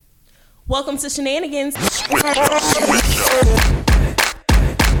Welcome to Shenanigans. Hey,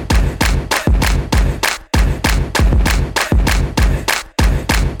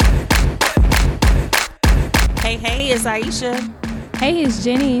 it's Aisha. Hey, it's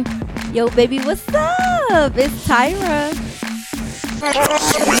Jenny. Yo, baby, what's up? It's Tyra.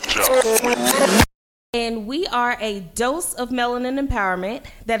 And we are a dose of melanin empowerment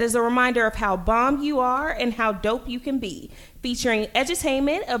that is a reminder of how bomb you are and how dope you can be, featuring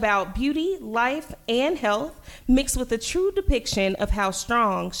edutainment about beauty, life, and health, mixed with a true depiction of how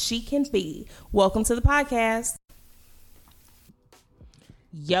strong she can be. Welcome to the podcast.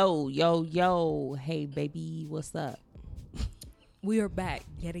 Yo. Hey, baby, what's up? We are back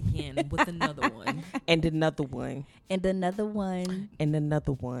yet again with another one. And another one. And another one. And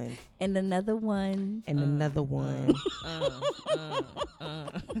another one. And another one. And another one.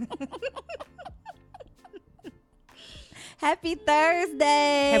 Happy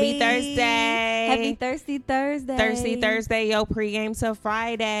Thursday. Happy Thursday. Happy Thirsty Thursday. Thirsty Thursday, yo, pregame till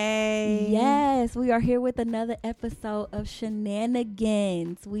Friday. Yes, we are here with another episode of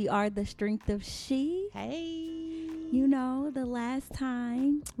Shenanigans. We are the strength of she. Hey. You know, the last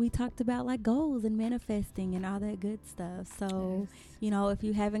time we talked about like goals and manifesting and all that good stuff. So, you know, if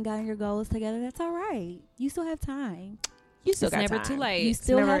you haven't gotten your goals together, that's all right. You still have time. You still it's got never time. too late. You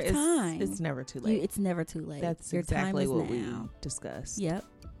still have time. It's never too late. It's never too late. That's your exactly time is what now. we discussed. Yep.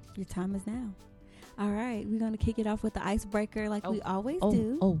 Your time is now. All right. We're going to kick it off with the icebreaker like we always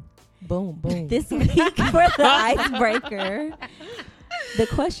do. Oh, boom. This week for the icebreaker, the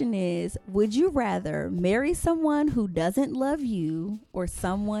question is, would you rather marry someone who doesn't love you or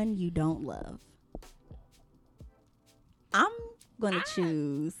someone you don't love? I'm going to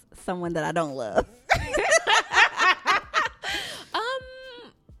choose someone that I don't love.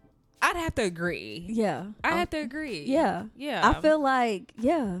 I'd have to agree. Yeah. I have to agree. Yeah. Yeah. I feel like,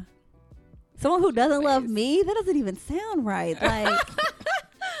 someone who doesn't love me, that doesn't even sound right. Like,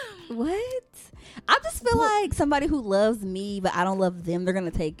 what? I just feel like somebody who loves me, but I don't love them, they're going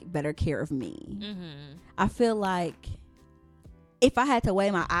to take better care of me. Mm-hmm. I feel like if I had to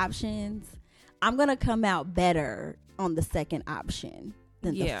weigh my options, I'm going to come out better on the second option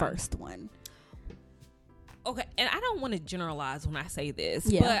than the first one. Okay, and I don't want to generalize when I say this,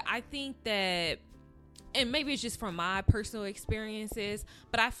 Yeah. but I think that, and maybe it's just from my personal experiences,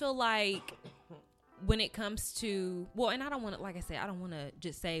 but I feel like when it comes to, and I don't want to, like I said, I don't want to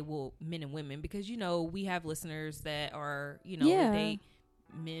just say, men and women, because, you know, we have listeners that are, you know, that date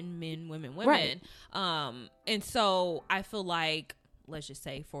men, women. Right. And so I feel like, let's just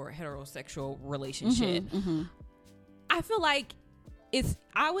say for a heterosexual relationship, I feel like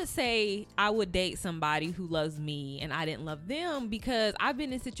I would say I would date somebody who loves me and I didn't love them, because I've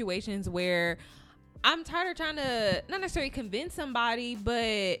been in situations where I'm tired of trying to not necessarily convince somebody,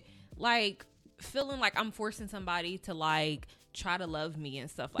 but like feeling like I'm forcing somebody to like try to love me and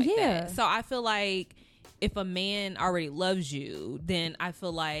stuff like that. So I feel like if a man already loves you, then I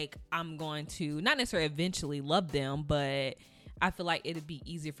feel like I'm going to not necessarily eventually love them, but I feel like it'd be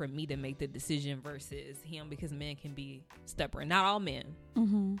easier for me to make the decision versus him, because men can be stubborn. Not all men,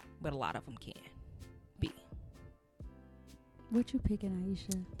 but a lot of them can be. What you picking,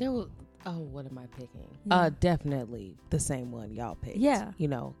 Aisha? What am I picking? Definitely the same one y'all picked. Yeah. You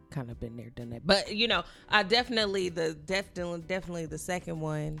know, kind of been there, done that. But, you know, I definitely the second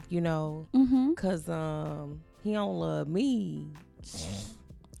one, you know, because he don't love me.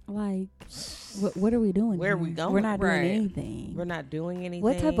 Like, what are we doing? Where are we going? We're not doing anything. We're not doing anything.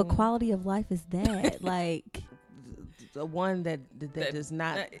 What type of quality of life is that? Like, the one that does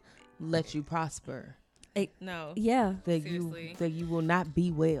not let you prosper. No. Yeah. That you will not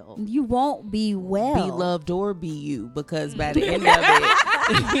be well. You won't be well. Be loved or be you, because by the end of it,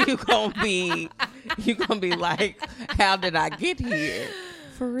 you gonna be like, how did I get here?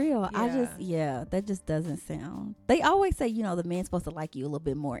 For real. That just doesn't sound. They always say, you know, the man's supposed to like you a little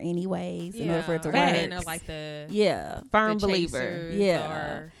bit more anyways in order for it to work. Like the firm the believer.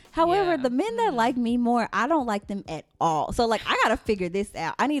 Yeah. However, the men that like me more, I don't like them at all. So like, I gotta figure this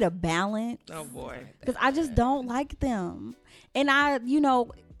out. I need a balance. Oh boy. Because I just don't like them. And I, you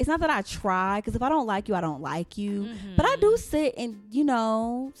know, it's not that I try, because if I don't like you, I don't like you. But I do sit and, you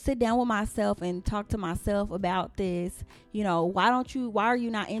know, sit down with myself and talk to myself about this. You know, why are you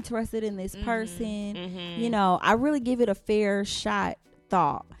not interested in this person? You know, I really give it a fair shot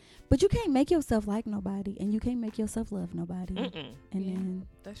thought. But you can't make yourself like nobody, and you can't make yourself love nobody. And then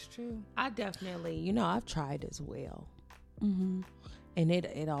that's true. I definitely, you know, I've tried as well. And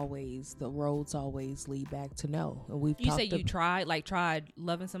it always, the roads always lead back to no. And we've You say you tried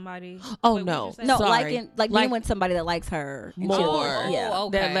loving somebody? Oh, Wait, no. No, Sorry. being with somebody that likes her more.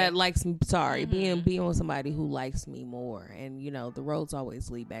 Okay. That likes me. Sorry, being with somebody who likes me more. And, you know, the roads always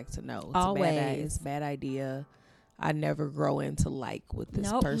lead back to no. It's Always. It's a bad idea. I never grow into like with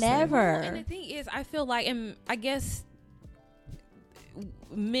this Nope, person. never. And the thing is, I feel like, and I guess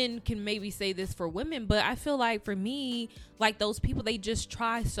men can maybe say this for women, but I feel like for me, like those people, they just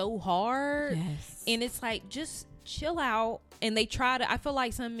try so hard. Yes. And it's like, just chill out. And they try to, I feel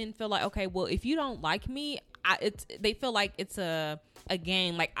like some men feel like, okay, well, if you don't like me, they feel like it's a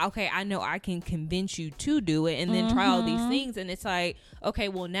game. Like, okay, I know I can convince you to do it and then try all these things. And it's like, okay,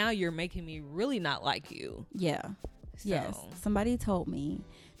 well, now you're making me really not like you. Yeah. So. Yes. Somebody told me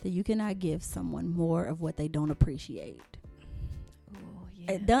that you cannot give someone more of what they don't appreciate.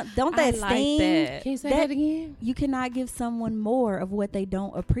 Don't that sting? That. Can you say that again? You cannot give someone more of what they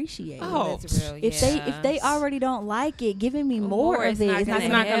don't appreciate. Oh, that's real. If they already don't like it, giving me more of it, it's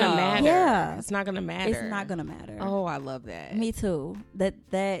not gonna matter. Yeah, it's not gonna matter. It's not gonna matter. Oh, I love that. Me too. That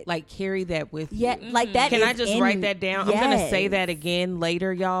like carry that with yeah, you. like that. Can I just write that down? Yes. I'm gonna say that again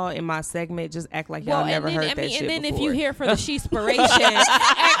later, y'all, in my segment. Just act like y'all never heard that shit and then before. if you here for the she-spiration,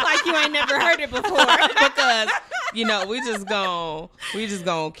 act like you ain't never heard it before. Because you know we just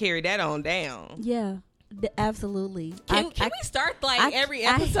gonna carry that on down. Yeah, absolutely. Can we start every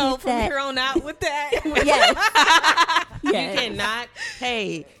I episode hate from that. here on out with that? Yes. You cannot.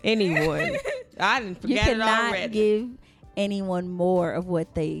 Hey, anyone. I didn't You forget it cannot already. give anyone more of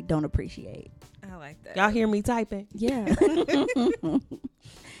what they don't appreciate. I like that. Y'all hear me typing? Yeah.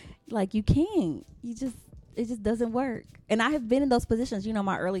 Like you can't. It just doesn't work. And I have been in those positions, you know,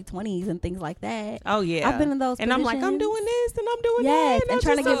 my early 20s and things like that. Oh yeah. I've been in those and I'm positions. like, I'm doing this and I'm doing Yes, that. and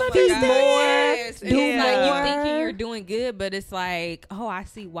trying to I'm get just feet like, more. Yes. Do It's like more. you thinking you're doing good, but it's like, oh, I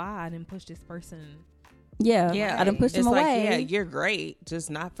see why I didn't push this person. Yeah. Yeah. I done pushed it's them like, away. yeah, you're great, just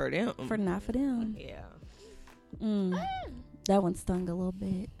not for them. Not for them. Yeah. That one stung a little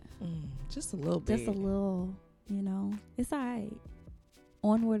bit. Just a little bit. Just a little, you know. It's all right.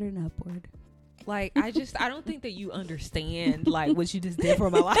 Onward and upward. Like, I don't think that you understand like what you just did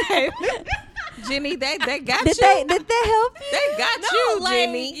for my life. Jenny, that got Did you. did that help you? They got you, like,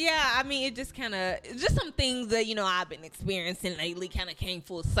 Jenny. Yeah, I mean, it just kind of, just some things that, you know, I've been experiencing lately kind of came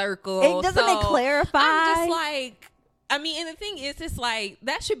full circle. Doesn't it clarify? I'm just like, I mean, and the thing is, it's like,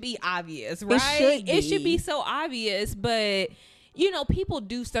 that should be obvious, right? It should be so obvious, but, you know, people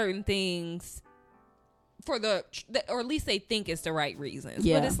do certain things for or at least they think it's the right reasons.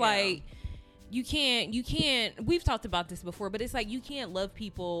 Yeah. But it's like, you can't, we've talked about this before, but it's like, you can't love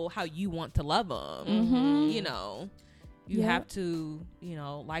people how you want to love them. You know, you have to, you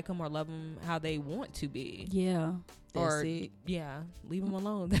know, like them or love them how they want to be. Yeah. Or, it. yeah, leave them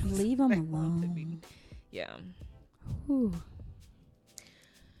alone. Leave them alone. Yeah. Whew.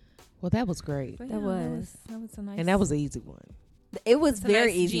 Well, that was great. But That was a nice. And that was an easy one. It was It's a very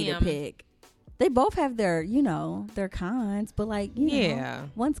nice easy to gem. pick. They both have their, you know, their cons, but like, you Yeah. know,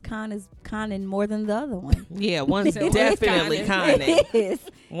 one's con is conning more than the other one. Yeah, one's So one's definitely conning. Yes.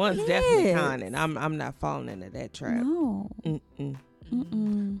 One's definitely Yes. conning. I'm not falling into that trap. No. Mm-mm.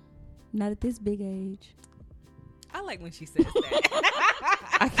 Mm-mm. Not at this big age. I like when she says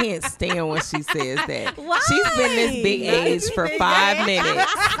that. I can't stand when she says that. Why? She's been this big age for 5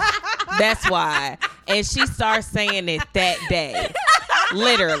 minutes. That's why. And she starts saying it that day.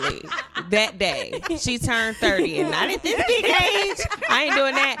 Literally. That day. She turned 30 and not at this big age. I ain't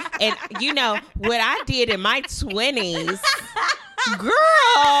doing that. And you know, what I did in my 20s, girl,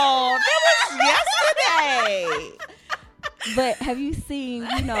 that was yesterday. But have you seen,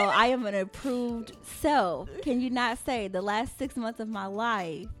 you know, I am an approved self. Can you not say the last 6 months of my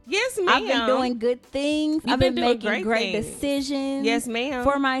life, Yes, ma'am. I've been doing good things. You've I've been been doing making great great things. decisions. Yes, ma'am.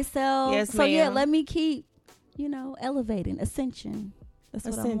 For myself. Yes, so yeah, ma'am. let me keep, you know, elevating, ascension. That's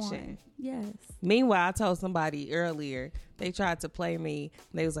what I want. Ascension. Yes. Meanwhile, I told somebody earlier, they tried to play me.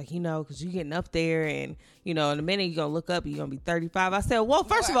 They was like, you know, because you're getting up there and, you know, in a minute you're going to look up and you're going to be 35. I said, well,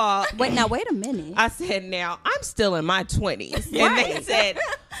 first of all, Wait a minute. I said, now, I'm still in my 20s. And they said,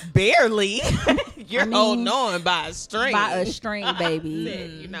 barely. You're holding on by a string. By a string, baby. I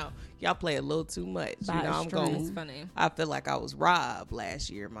said, you know, y'all play a little too much. By you know, a I'm string. going. It's funny. I feel like I was robbed last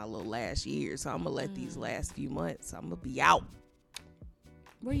year, my little last year. So I'm going to let these last few months, I'm going to be out.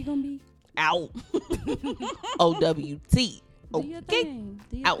 Where you gonna be? Out. OWT. Do your thing.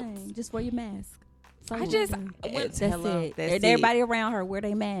 Do your Out. thing. Just wear your mask. I just, It's That's hello. it. That's And it. everybody around her wear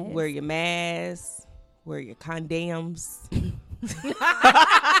their mask. Wear your mask. Wear your condoms.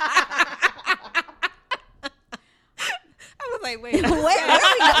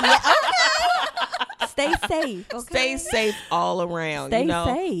 safe. Okay? Stay safe all around. Stay you know,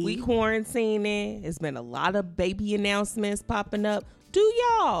 safe. we quarantining. It's been a lot of baby announcements popping up. Do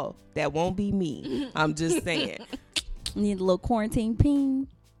y'all? That won't be me. I'm just saying. Need a little quarantine ping.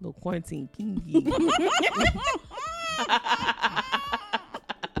 Little quarantine ping.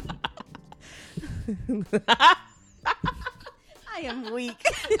 I am weak.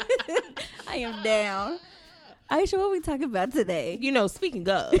 I am down. Aisha, what are we talking about today? You know, speaking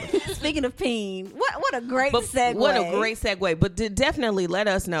of. Speaking of peen, what a great segue. What a great segue. But definitely let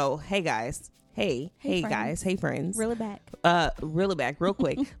us know. Hey, guys. Hey friends. guys. Hey, friends. Reel it back. Reel it back real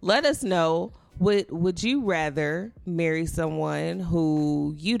quick. Let us know. Would you rather marry someone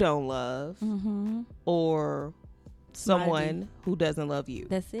who you don't love or someone who doesn't love you?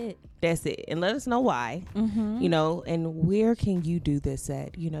 That's it. And let us know why. You know, and where can you do this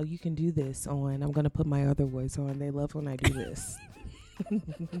at? You know, you can do this on, I'm going to put my other voice on. They love when I do this.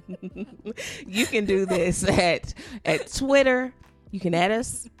 You can do this at Twitter. You can add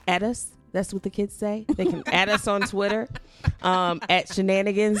us. That's what the kids say. They can add us on Twitter at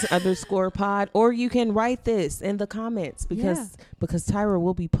shenanigans_pod, or you can write this in the comments because Tyra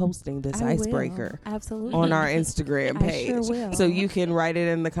will be posting this icebreaker absolutely on our Instagram page. I sure will. So you can write it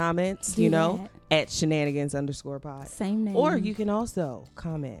in the comments, Do you know, that. at shenanigans_pod. Same name. Or you can also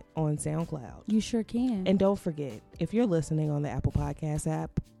comment on SoundCloud. You sure can. And don't forget, if you're listening on the Apple Podcast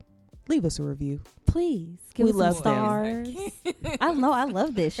app, leave us a review. Please give We us love some them. stars. I know. I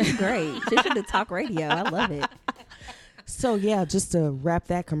love this. She's great. She should do talk radio. I love it. So yeah, just to wrap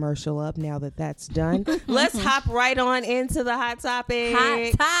that commercial up now that that's done, let's hop right on into the hot topic.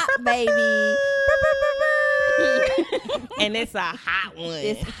 Hot top, baby. And it's a hot one.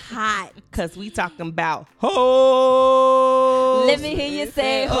 It's hot. Cause we talking about hoes. Let me hear you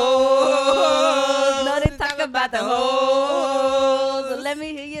say hoes. No, they talk about the hoes. Let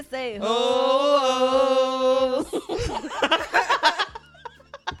me hear you say hoes.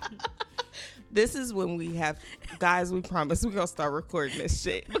 This is when we have, guys, we promise we're going to start recording this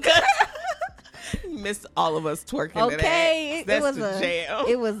shit. Because you missed all of us twerking to that. That's the jam.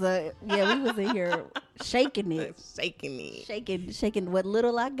 It was we was in here shaking it. Shaking what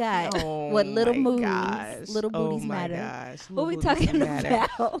little I got. Oh what little my moves. gosh. Little booties Oh my matter. gosh. What we Little booties talking matter.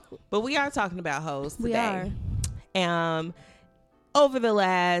 about? But we are talking about hoes today. We are. Over the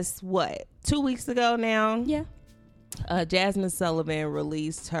last, 2 weeks ago now? Yeah. Jazmine Sullivan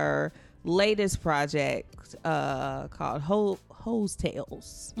released her latest project called Heaux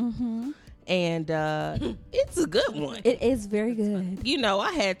Tales. And it's a good one. It is very good. You know,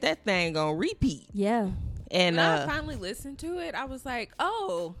 I had that thing on repeat. Yeah. And when I finally listened to it, I was like, we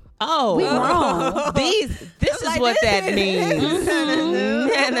wrong. this is like, what this that is- means.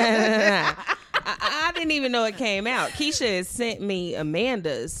 Nah. I didn't even know it came out. Keisha had sent me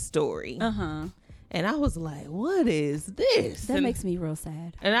Amanda's story. And I was like, what is this? That makes me real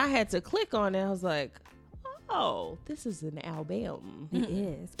sad. And I had to click on it. I was like, oh, this is an album. It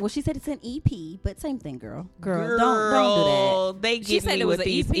is. Well, she said it's an EP, but same thing, girl. Girl, don't do They She get said me it was with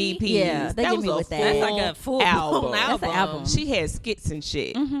an these EP? EPs. Yeah, they that get was me a with that. full That's like a full album. That's an album. She had skits and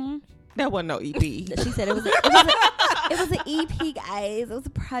shit. That wasn't no EP. that. She said it was an EP, guys. It was a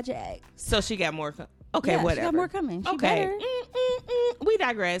project. So she got more. Okay, Yeah, whatever. she got more coming. She Okay. better. We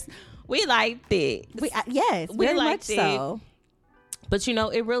digress. We liked it. Yes, We very much liked it. so. But, you know,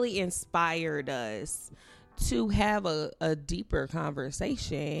 it really inspired us to have a deeper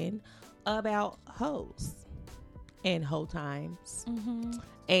conversation about hoes and hoe times.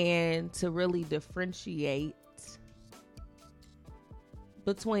 And to really differentiate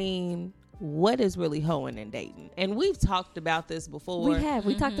between what is really hoeing and dating. And we've talked about this before. We have.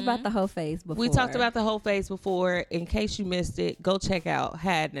 We talked about the Heaux phase before. We talked about the Heaux phase before. In case you missed it, go check out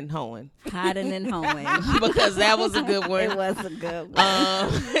Hiding and Hoeing. hiding and hoeing. Because that was a good one. It was a good one.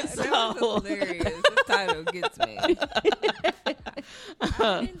 That was hilarious. This title gets me.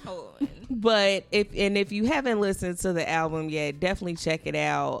 But if you haven't listened to the album yet, definitely check it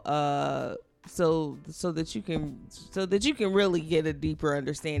out. So that you can really get a deeper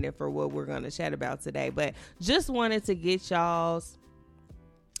understanding for what we're going to chat about today. But just wanted to get y'all's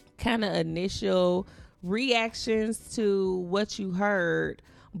kind of initial reactions to what you heard,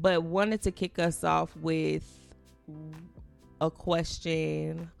 but wanted to kick us off with a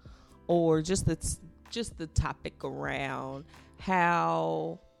question or just the topic around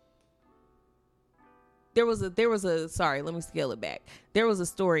how there was a sorry, let me scale it back. There was a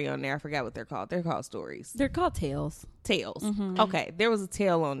story on there. I forgot what they're called. They're called stories. They're called tales. Tales. Okay. There was a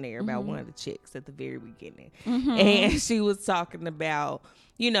tale on there about one of the chicks at the very beginning. And she was talking about,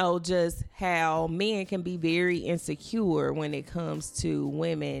 just how men can be very insecure when it comes to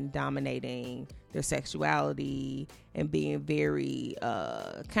women dominating their sexuality and being very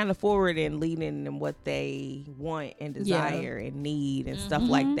kind of forward and leading in what they want and desire and need and stuff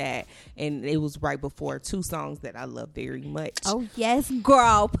like that. And it was right before two songs that I love very much. Oh yes,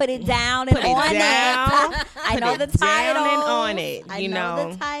 girl, put it down and Put it on down. it. I know the Put it down titles. and on it. I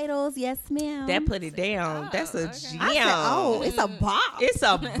know the titles. Yes, ma'am. That put it down. That's a jam. I said, oh, it's a bop. It's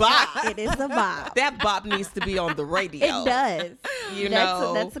a bop. It is a bop. That bop needs to be on the radio. It does.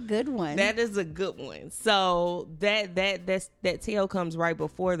 That's a good one. That is a good one. So that tale comes right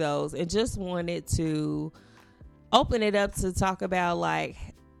before those, and just wanted to open it up to talk about, like,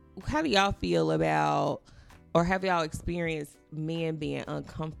 how do y'all feel about, or have y'all experienced men being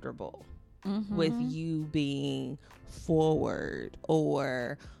uncomfortable with you being forward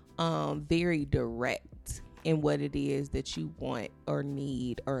or very direct in what it is that you want or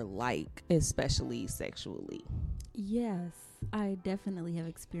need or like, especially sexually? Yes, I definitely have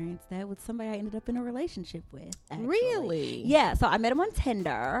experienced that with somebody I ended up in a relationship with. Actually. Really? Yeah. So I met him on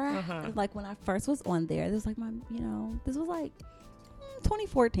Tinder. Like when I first was on there, this was like this was like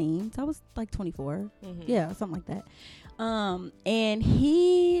 2014. So I was like 24. Yeah, something like that. And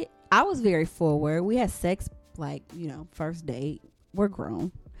I was very forward. We had sex like, first date. We're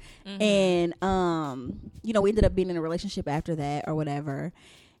grown. And, we ended up being in a relationship after that or whatever.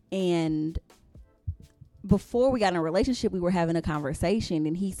 And before we got in a relationship, we were having a conversation,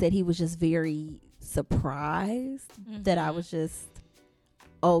 and he said he was just very surprised that I was just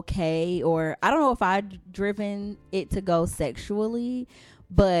okay, or I don't know if I'd driven it to go sexually,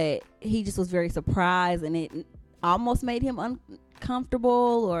 but he just was very surprised, and it almost made him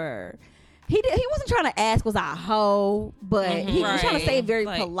uncomfortable, or he wasn't trying to ask was I a hoe, but he was trying to say it very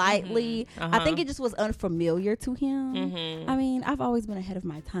politely. I think it just was unfamiliar to him. I mean, I've always been ahead of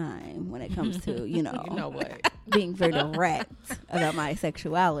my time when it comes to you know what, being very direct about my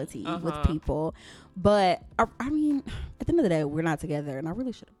sexuality with people. But I mean, at the end of the day, we're not together, and I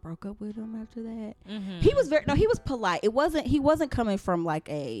really should have broke up with him after that. He was polite. He wasn't coming from like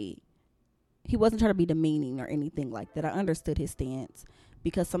he wasn't trying to be demeaning or anything like that. I understood his stance,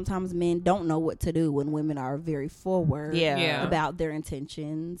 because sometimes men don't know what to do when women are very forward about their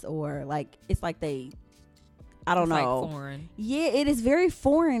intentions, or like it's like I don't know. Like foreign. Yeah, it is very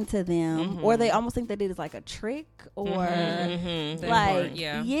foreign to them, or they almost think that it is like a trick, or like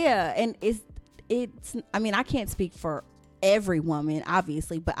and it's. I mean, I can't speak for every woman,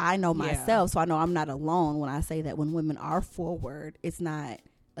 obviously, but I know myself, so I know I'm not alone when I say that when women are forward, it's not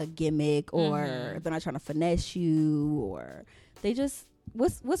a gimmick, or they're not trying to finesse you, or they just.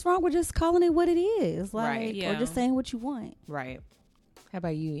 What's wrong with just calling it what it is, like, or just saying what you want? Right. How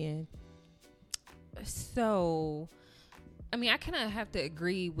about you, Ian? So, I mean, I kind of have to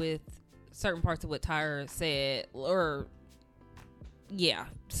agree with certain parts of what Tyra said,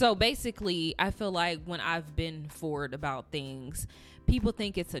 So basically, I feel like when I've been forward about things, people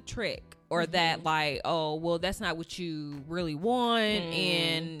think it's a trick, or that like, oh, well, that's not what you really want,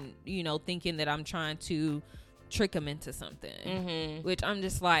 and thinking that I'm trying to trick them into something, which I'm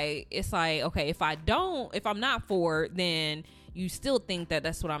just like, it's like, okay, if I'm not forward, then you still think that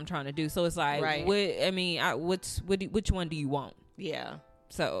that's what I'm trying to do. So it's like, which one do you want? Yeah.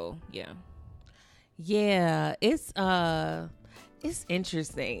 So it's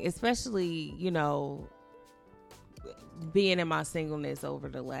interesting, especially being in my singleness over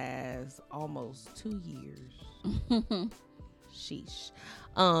the last almost 2 years. Sheesh.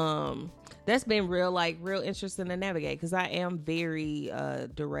 That's been real interesting to navigate, because I am very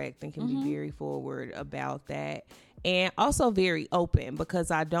direct and can be very forward about that, and also very open,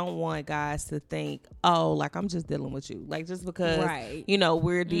 because I don't want guys to think, oh, like I'm just dealing with you, like just because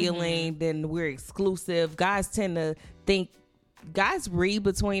we're dealing, then we're exclusive. Guys tend to think, guys read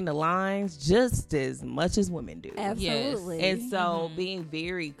between the lines just as much as women do. Absolutely. Yes. And so being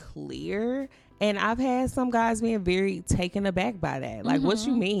very clear. And I've had some guys being very taken aback by that. Like, what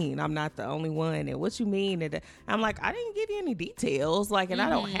you mean I'm not the only one? And what you mean that I'm like, I didn't give you any details. Like, and I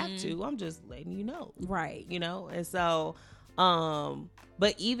don't have to. I'm just letting you know. Right. And so,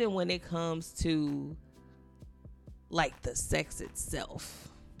 but even when it comes to like the sex itself,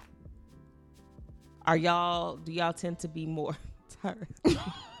 do y'all tend to be more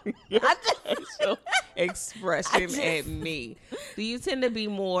expression at me? Do you tend to be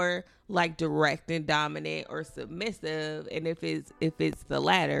more like direct and dominant, or submissive? And if it's the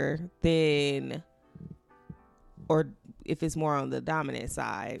latter, then, or if it's more on the dominant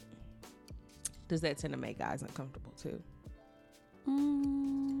side, does that tend to make guys uncomfortable too?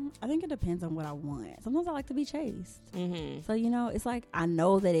 I think it depends on what I want. Sometimes I like to be chased. Mm-hmm. So, it's like I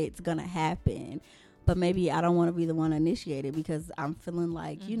know that it's going to happen, but maybe I don't want to be the one to initiate it because I'm feeling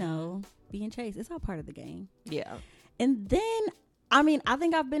like, being chased. It's all part of the game. Yeah. And then, I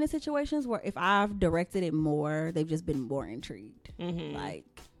think I've been in situations where if I've directed it more, they've just been more intrigued. Mm-hmm. Like,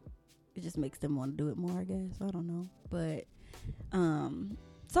 it just makes them want to do it more, I guess. I don't know. But,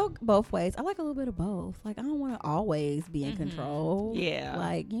 so both ways. I like a little bit of both. Like, I don't want to always be in control. Yeah.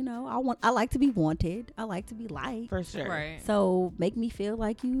 Like, I like to be wanted. I like to be liked. For sure. Right. So make me feel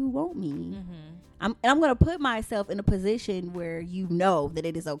like you want me. Mm-hmm. I'm going to put myself in a position where that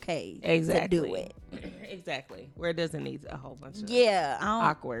it is okay to do it. Exactly. Where it doesn't need a whole bunch of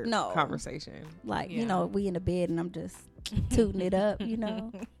awkward conversation. Like, we in the bed and I'm just tooting it up,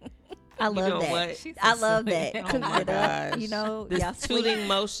 I love that. I love that. Oh Tooting my it up, gosh. This y'all tooting sleep.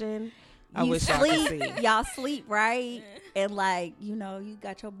 motion. I You wish y'all could see. y'all sleep, right? And like, you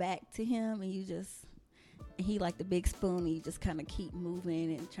got your back to him and he like the big spoon and you just kind of keep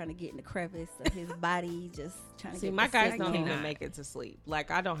moving and trying to get in the crevice of his body, just trying to See, get my the guys signal. don't even make it to sleep.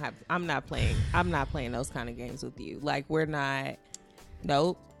 Like, I'm not playing those kind of games with you. Like, we're not,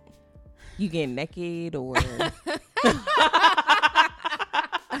 nope. You getting naked or...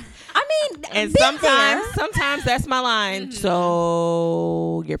 And sometimes that's my line. Mm-hmm.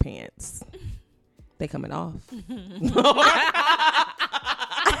 So your pants, they coming off.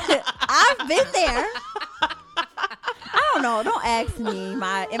 I've been there. I don't know. Don't ask me. In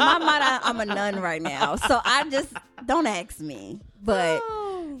my mind, I'm a nun right now, so I just don't ask me. But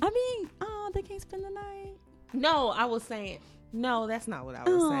they can't spend the night. No, I was saying. No, that's not what I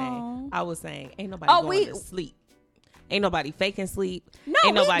was saying. I was saying ain't nobody going to sleep. Ain't nobody faking sleep. No,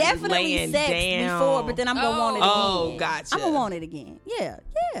 ain't nobody we definitely laying sexed down before, but then I'm gonna want it again. Oh, gotcha. I'm gonna want it again. Yeah.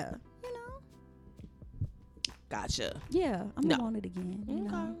 Gotcha. Yeah, I'm gonna want it again.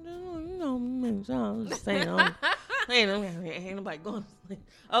 I'm just saying. Ain't nobody going to sleep.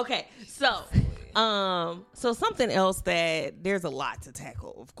 Okay, so something else that there's a lot to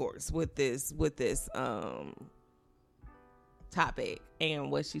tackle, of course, with this topic and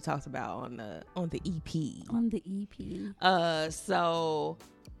what she talked about on the EP. On the EP. So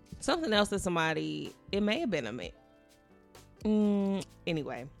something else that somebody, it may have been a man.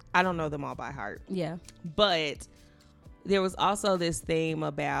 Anyway, I don't know them all by heart. Yeah. But there was also this theme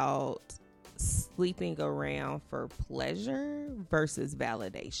about sleeping around for pleasure versus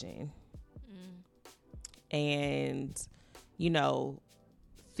validation. And,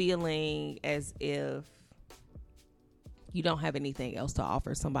 feeling as if you don't have anything else to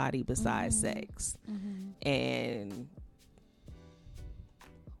offer somebody besides sex. Mm-hmm. And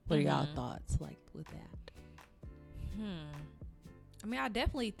what are y'all thoughts like with that? I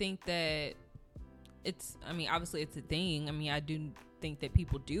definitely think that obviously it's a thing. I do think that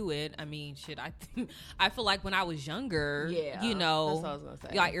people do it. I feel like when I was younger, that's what I was gonna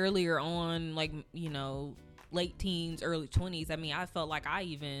say. Like earlier on, like, late teens, early 20s, I felt like I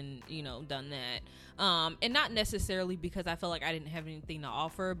even, done that. And not necessarily because I felt like I didn't have anything to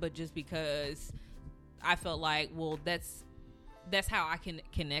offer, but just because I felt like, well, that's how I can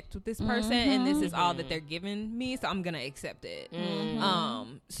connect with this person, and this is all that they're giving me, so I'm gonna accept it.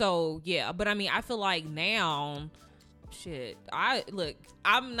 So yeah, but I feel like now, I'd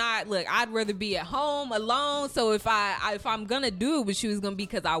rather be at home alone. So if I'm gonna do it with you, it's gonna be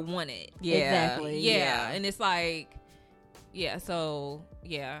because I want it. Yeah, exactly. Yeah, and it's like, so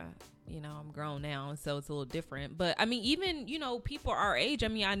I'm grown now, so it's a little different. But even people our age,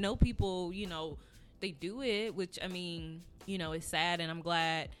 I know people, they do it, which it's sad, and I'm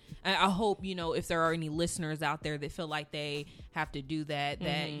glad. I hope, if there are any listeners out there that feel like they have to do that,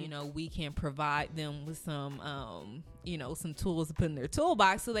 that we can provide them with some some tools to put in their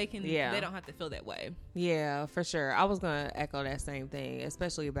toolbox so they can they don't have to feel that way. Yeah, for sure. I was gonna echo that same thing,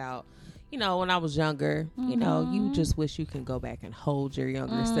 especially about when I was younger, you just wish you can go back and hold your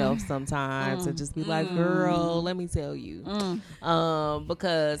younger self sometimes and just be like, girl, let me tell you.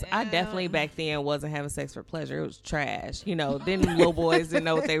 Because I definitely back then wasn't having sex for pleasure. It was trash. Then little boys didn't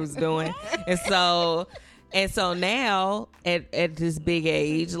know what they was doing. And so now at this big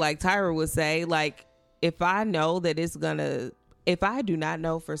age, like Tyra would say, like, if I know that if I do not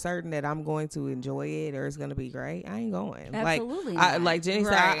know for certain that I'm going to enjoy it or it's going to be great, I ain't going. Absolutely. Like Jenny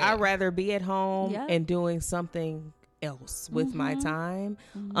said, I'd rather be at home and doing something else with my time.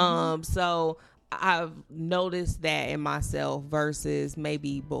 So I've noticed that in myself versus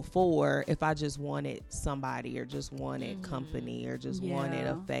maybe before, if I just wanted somebody or just wanted company or just wanted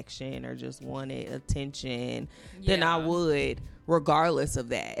affection or just wanted attention, then I would, regardless of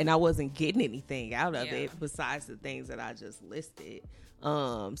that. And I wasn't getting anything out of it besides the things that I just listed.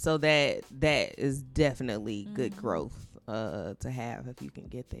 So that is definitely good growth to have if you can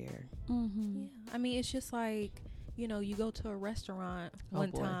get there. Yeah. I mean, it's just like, you know, you go to a restaurant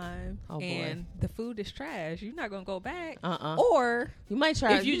one time and the food is trash. You're not gonna go back. Or you might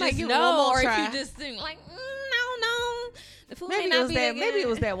try. If you just know, or if you just think like, no, the food may not be that good. Maybe it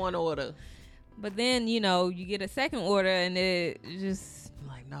was that one order. But then, you know, you get a second order and it just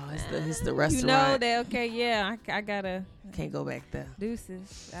like, no, it's the restaurant. You know that, okay, yeah, I gotta. Can't go back there.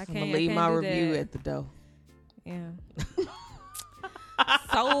 Deuces. I'm gonna leave my review at the door. Yeah.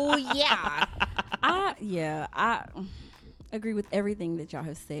 So yeah. I agree with everything that y'all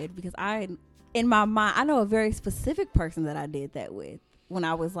have said, because in my mind, I know a very specific person that I did that with when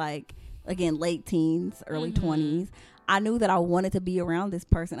I was like, again, late teens, early 20s. I knew that I wanted to be around this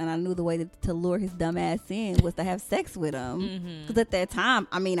person, and I knew the way to lure his dumb ass in was to have sex with him. Because at that time,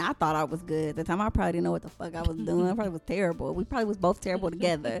 I mean, I thought I was good. At the time, I probably didn't know what the fuck I was doing. I probably was terrible. We probably was both terrible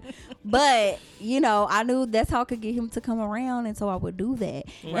together. But, you know, I knew that's how I could get him to come around, and so I would do that.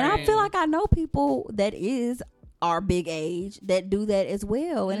 Right. And I feel like I know people that is our big age that do that as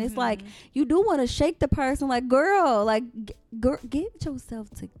well. And it's like, you do want to shake the person like, girl, get yourself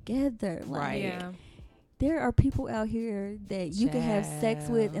together. Like, right. Yeah. There are people out here that you can have sex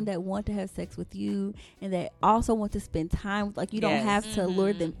with and that want to have sex with you and that also want to spend time with. Like, you don't have to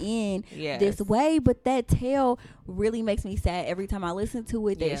lure them in this way. But that tale really makes me sad every time I listen to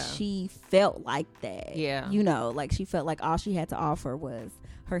it that she felt like that. Yeah. You know, like she felt like all she had to offer was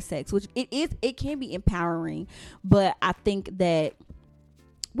her sex, which it can be empowering. But I think that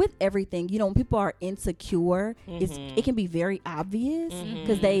with everything, you know, when people are insecure, it can be very obvious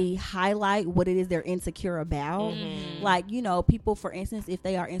because they highlight what it is they're insecure about. Like, you know, people, for instance, if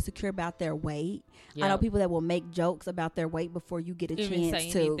they are insecure about their weight, I know people that will make jokes about their weight before you get a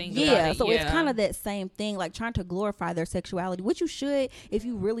chance to. Yeah, so it's kind of that same thing, like trying to glorify their sexuality, which you should if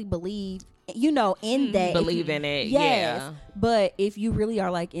you really believe, you know, in that. Believe in it, yes. But if you really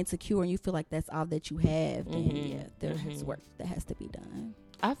are like insecure and you feel like that's all that you have, then there's work that has to be done.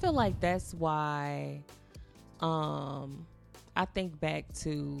 I feel like that's why I think back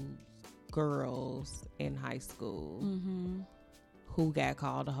to girls in high school who got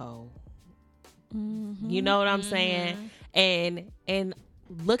called a hoe. You know what I'm saying? And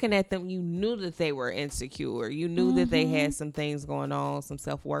looking at them, you knew that they were insecure. You knew that they had some things going on, some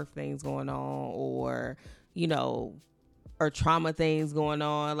self-worth things going on, or, you know, or trauma things going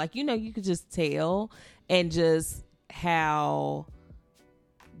on. Like, you know, you could just tell, and just how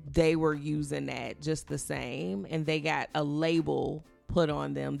they were using that just the same, and they got a label put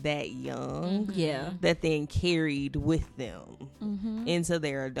on them that young that then carried with them into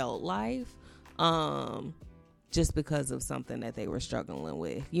their adult life, just because of something that they were struggling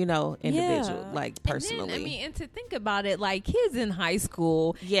with, you know, individual, like personally. And then, and to think about it, like kids in high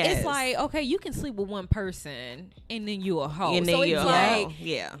school, it's like, okay, you can sleep with one person and then you a hoe. And then so it's like,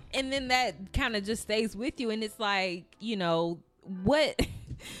 and then that kind of just stays with you, and it's like, you know, what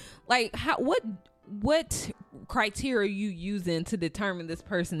like what criteria you using to determine this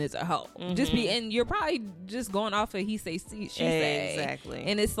person is a hoe? Just be, and you're probably just going off of he say she say, exactly,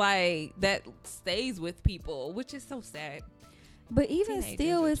 and it's like that stays with people, which is so sad. But even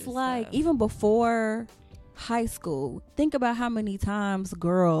still, it's like even before high school, think about how many times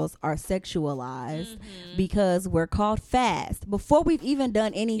girls are sexualized because we're called fast before we've even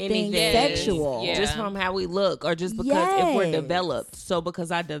done anything sexual, just from how we look, or just because if we're developed. So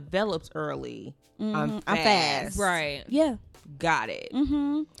because I developed early, I'm fast, right? Yeah, got it.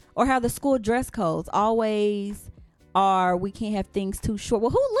 Or how the school dress codes always are, we can't have things too short. Well,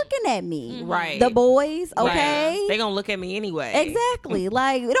 who looking at me? Right. The boys, okay? Right. They gonna look at me anyway. Exactly.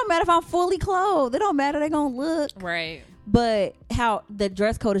 Like, it don't matter if I'm fully clothed. It don't matter. They gonna look. Right. But how the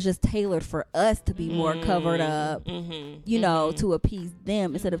dress code is just tailored for us to be more covered up, you know, to appease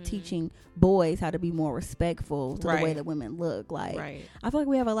them, instead of teaching boys how to be more respectful to the way that women look. Like, I feel like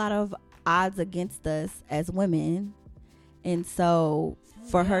we have a lot of odds against us as women. And so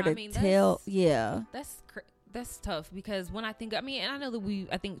for her to tell, that's tough, because when I think, I mean, and I know that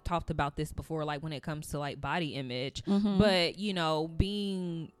I think talked about this before, like when it comes to like body image, but you know,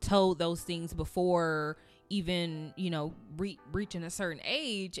 being told those things before even, you know, reaching a certain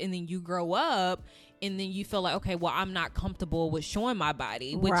age, and then you grow up and then you feel like, okay, well, I'm not comfortable with showing my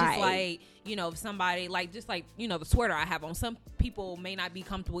body, which is like, you know, if somebody like, just like, you know, the sweater I have on, some people may not be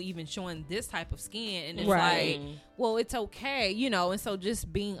comfortable even showing this type of skin, and it's like, well, it's okay, you know. And so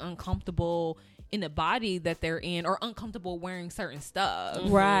just being uncomfortable in the body that they're in, or uncomfortable wearing certain stuff, so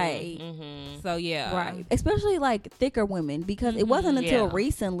especially like thicker women, because it wasn't until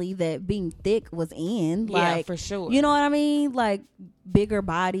recently that being thick was in, like, for sure, you know what I mean, like bigger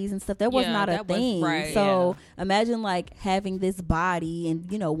bodies and stuff, that was not a thing. So imagine like having this body and,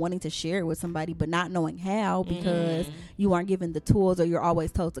 you know, wanting to share it with somebody but not knowing how, because you aren't given the tools, or you're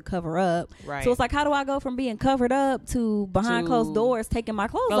always told to cover up. So it's like, how do I go from being covered up to behind closed doors taking my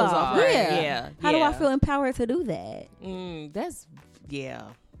clothes off? How do I feel empowered to do that? That's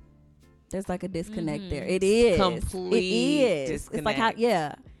there's like a disconnect there. It is complete. It is. Disconnect. It's like,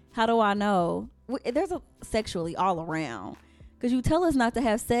 how do I know? There's a sexually all around, because you tell us not to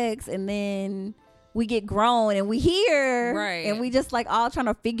have sex, and then we get grown and we hear, and we just like all trying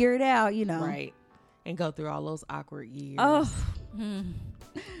to figure it out, you know, and go through all those awkward years.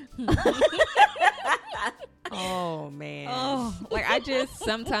 Oh man. Like,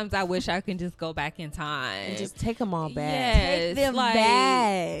 sometimes I wish I can just go back in time and just take them all back. Take them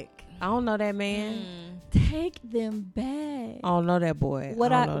back. I don't know that man. Take them back. I don't know that boy. What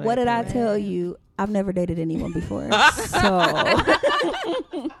did I tell you? I've never dated anyone before, so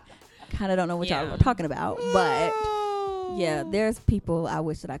kind of don't know what y'all were talking about. But yeah, there's people I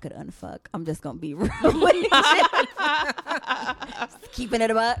wish that I could unfuck. I'm just gonna be real with you. Keeping it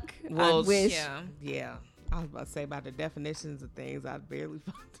a buck. Well, I wish. Yeah. I was about to say, about the definitions of things, I barely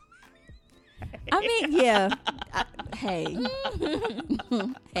found. I mean, yeah. Hey.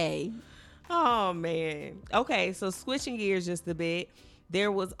 Oh man. Okay, so switching gears just a bit.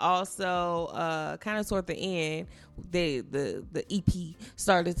 There was also kind of toward the end, the EP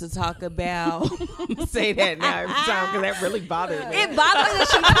started to talk about say that now every time, because that really bothered me. It bothered me that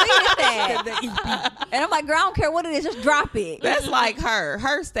she tweeted that. The EP. And I'm like, girl, I don't care what it is, just drop it. That's like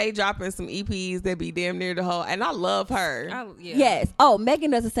her stay dropping some EPs that be damn near the whole, and I love her. Yes. Oh,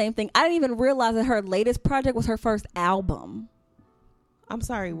 Megan does the same thing. I didn't even realize that her latest project was her first album. I'm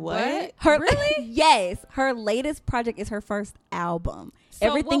sorry, what? Really? Yes. Her latest project is her first album. So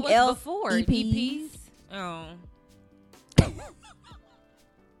everything what was else before EPs. Oh.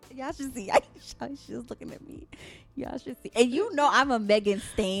 Y'all should see. She's looking at me. Y'all should see. And you know I'm a Megan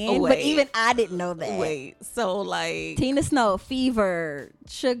stan, but even I didn't know that. Wait, so like Tina Snow, Fever,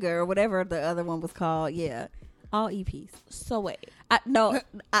 Sugar, whatever the other one was called. Yeah, all EPs. So wait, I don't know.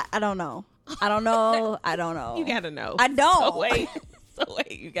 I don't know. I don't know. You gotta know. I don't. So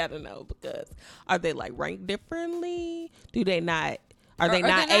wait, you gotta know, because are they like ranked differently? Do they not? Are they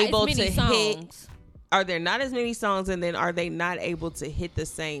not able to hit? Are there not as many songs, and then are they not able to hit the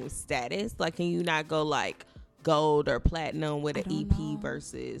same status? Like, can you not go like gold or platinum with an EP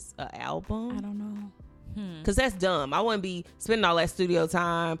versus an album? I don't know. Because that's dumb. I wouldn't be spending all that studio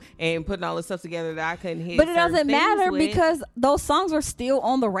time and putting all this stuff together that I couldn't hit. But it doesn't matter because those songs are still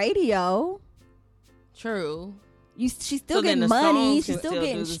on the radio. True. She's still getting money. She's still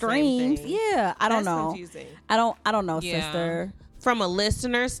getting streams. Yeah, I don't know. Confusing. I don't know, sister. From a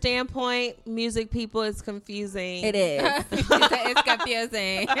listener standpoint, music people, it's confusing. It is. It's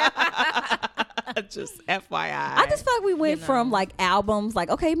confusing. Just FYI. I just feel like we went from like albums,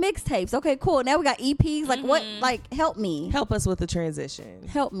 like, okay, mixtapes. Okay, cool. Now we got EPs. Like, what? Like, help me. Help us with the transition.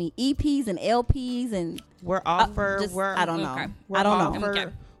 Help me. EPs and LPs and we're all for. I don't know. Okay. I don't know. Okay.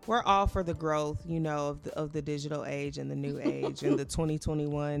 We're all for the growth, you know, of the digital age and the new age and the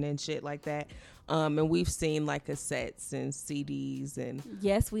 2021 and shit like that. And we've seen like cassettes and CDs and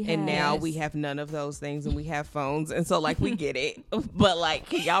yes, we have. And now we have none of those things, and we have phones, and so like we get it, but like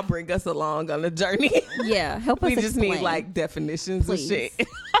can y'all bring us along on the journey? Yeah, help us. We just explain. need like definitions and shit.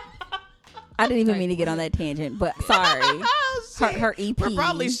 I didn't even mean to get on that tangent, but sorry. Her EP. We're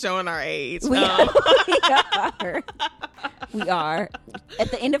probably showing our age. We are.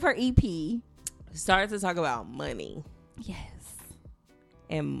 At the end of her EP, started to talk about money. Yes.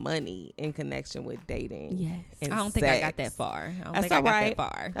 And money in connection with dating. Yes. I don't think I got that far. That's all right.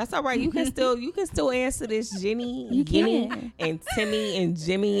 That's all right. You can still answer this, Jenny, Jenny, and Timmy and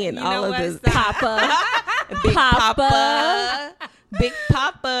Jimmy and all of this. Papa. Big Papa. Big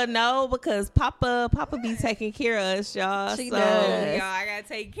Papa, no, because Papa be taking care of us, y'all. She so, does. Y'all, I gotta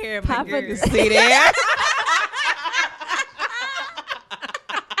take care of my girl. See there?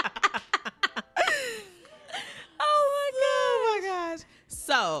 Oh my gosh.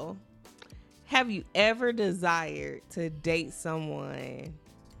 So, have you ever desired to date someone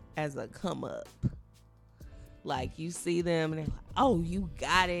as a come up? Like you see them and they're like, oh, you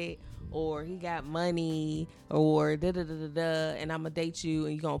got it. or he got money, or da da da da da, and I'm gonna date you,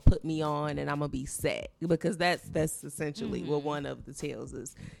 and you're gonna put me on, and I'm gonna be set, because that's essentially what one of the tales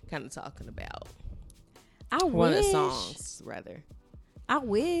is kind of talking about. One of the songs, rather. I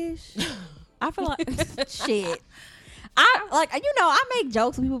wish. I feel like shit. I make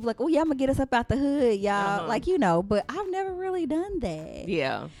jokes and people be like, oh yeah, I'm gonna get us up out the hood, y'all. But I've never really done that.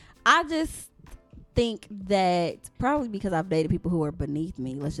 Yeah. I just think that probably because I've dated people who are beneath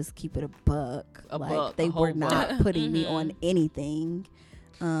me, let's just keep it a buck. They were not putting me on anything.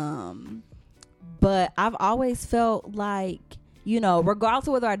 But I've always felt like, regardless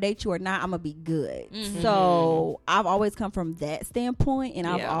of whether I date you or not, I'm gonna be good. So I've always come from that standpoint, and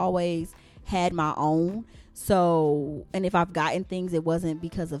I've always had my own. So, and if I've gotten things, it wasn't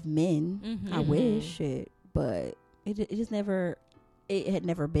because of men. I wish it, but it just never. It had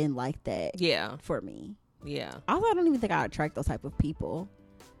never been like that. Yeah, for me. Yeah. Also, I don't even think I attract those type of people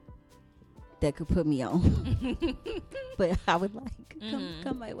that could put me on. But I would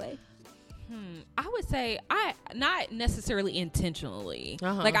come my way. I would say not necessarily intentionally.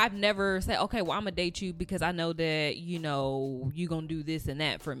 Like, I've never said, okay, well, I'm gonna date you because I know that you gonna do this and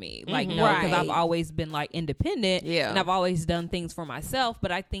that for me. Like, no, because I've always been like independent, and I've always done things for myself.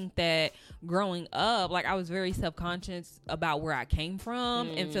 But I think that growing up, like, I was very self-conscious about where I came from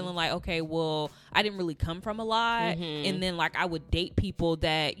and feeling like, okay, well, I didn't really come from a lot, and then like I would date people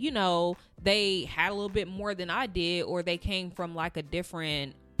that they had a little bit more than I did, or they came from like a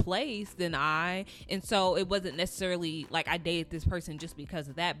different place than I, and so it wasn't necessarily like I dated this person just because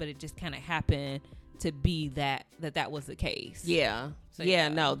of that, but it just kind of happened to be that was the case.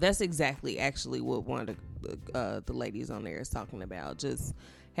 No, that's exactly actually what one of the ladies on there is talking about, just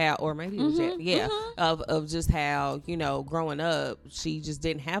how, or maybe it was of just how growing up she just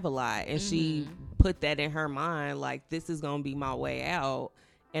didn't have a lot, and she put that in her mind, like, this is gonna be my way out,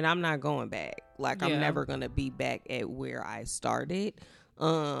 and I'm not going back. Like, I'm never gonna be back at where I started.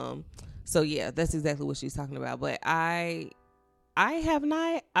 So yeah, that's exactly what she's talking about. But I have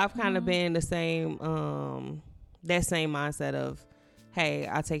not. I've kind of been the same, that same mindset of, hey,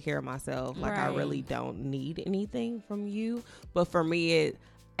 I take care of myself. Like, I really don't need anything from you. But for me,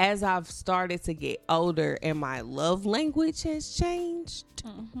 as I've started to get older and my love language has changed,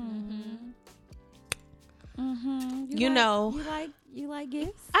 You like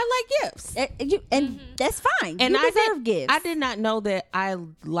gifts? I like gifts. And that's fine. And you deserve gifts. I did not know that I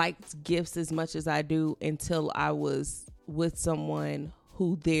liked gifts as much as I do until I was with someone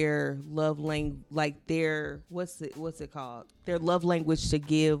who their love language, like their, what's it called? Their love language to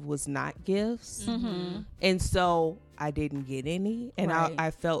give was not gifts. And so I didn't get any. And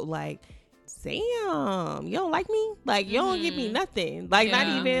I felt like, damn, you don't like me? Like, you don't give me nothing. Like, not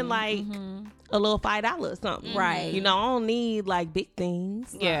even like a little $5 or something. Right. I don't need like big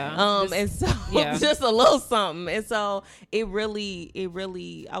things. Yeah. And so just a little something. And so it really,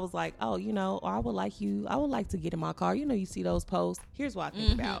 I was like, oh, or I would like to get in my car. You see those posts. Here's what I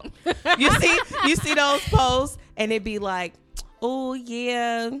think about. You see those posts, and it'd be like, oh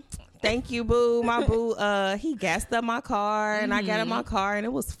yeah, thank you, boo. My boo, he gassed up my car, and I got in my car, and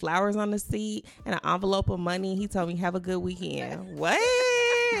it was flowers on the seat and an envelope of money. He told me, have a good weekend. What?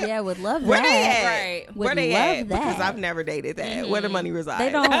 Yeah, would love that. Where they at? Right. Where they at? That. Because I've never dated that. Where the money reside?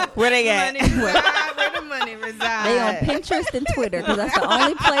 They don't. Where they at? Where the money reside? They on Pinterest and Twitter, because that's the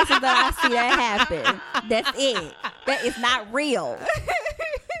only places that I see that happen. That's it. That is not real.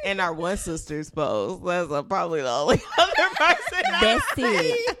 And our one sister's post. That's probably the only other person. That's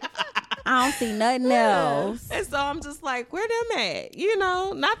it. I don't see nothing else. And so I'm just like, where them at?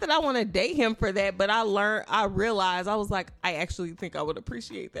 Not that I want to date him for that, but I realized, I was like, I actually think I would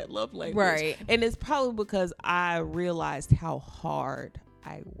appreciate that love language. Right. And it's probably because I realized how hard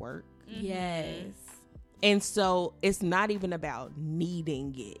I work. Yes. And so it's not even about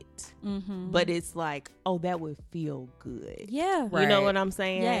needing it, but it's like, oh, that would feel good. Yeah. You know what I'm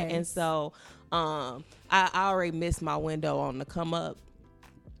saying? Yes. And so I already missed my window on the come up.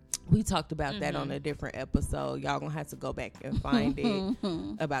 We talked about that on a different episode. Y'all gonna have to go back and find it,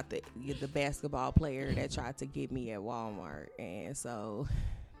 about the basketball player that tried to get me at Walmart. And so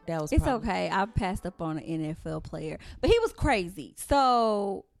that was, it's okay. I passed up on an NFL player, but he was crazy.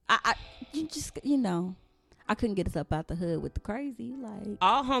 So I couldn't get us up out the hood with the crazy. Like,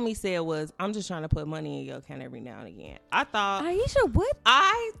 all homie said was, I'm just trying to put money in your account every now and again. I thought, Aisha, what?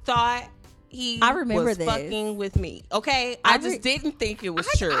 I thought he I remember was this. fucking with me. Okay, I just didn't think it was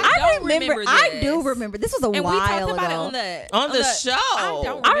true. I don't remember. remember I this. do remember. This was a And while we talked ago. about it on the show.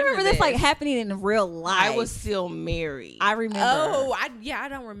 I remember this like happening in real life. I was still married. I remember. Oh, I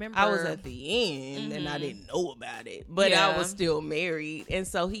don't remember. I was at the end and I didn't know about it, but I was still married. And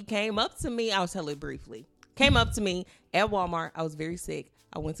so he came up to me. I'll tell it briefly. Came up to me at Walmart. I was very sick.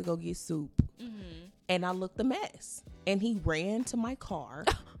 I went to go get soup and I looked a mess. And he ran to my car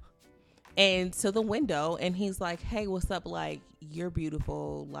and to the window and he's like, hey, what's up? Like, you're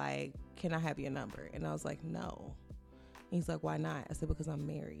beautiful. Like, can I have your number? And I was like, no. He's like, why not? I said, because I'm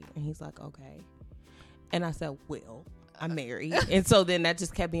married. And he's like, okay. And I said, well, I'm married. And so then that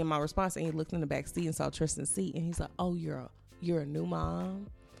just kept being my response. And he looked in the back seat and saw Tristan's seat. And he's like, oh, you're a new mom?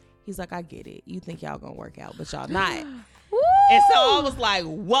 He's like, I get it. You think y'all gonna work out, but y'all not. And so I was like,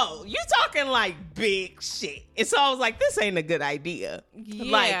 whoa, you talking like big shit. And so I was like, this ain't a good idea.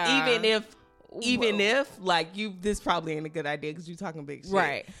 Yeah. Like, even if like this probably ain't a good idea because you talking big shit.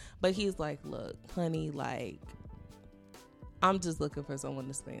 Right. But he's like, look, honey, like, I'm just looking for someone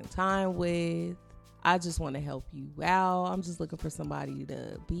to spend time with. I just want to help you out. I'm just looking for somebody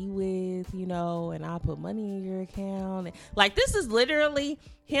to be with, you know, and I'll put money in your account. Like, this is literally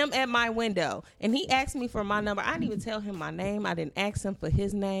him at my window. And he asked me for my number. I didn't even tell him my name. I didn't ask him for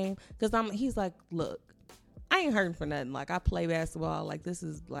his name because he's like, look, I ain't hurting for nothing. Like, I play basketball. Like, this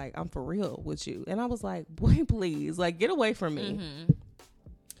is like, I'm for real with you. And I was like, boy, please, like, get away from me.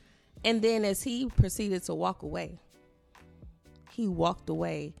 And then as he proceeded to walk away, he walked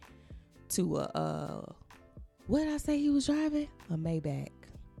away to what did I say he was driving? A Maybach.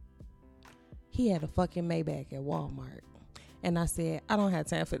 He had a fucking Maybach at Walmart. And I said, I don't have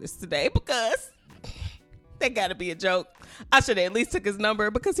time for this today because that gotta be a joke. I should have at least took his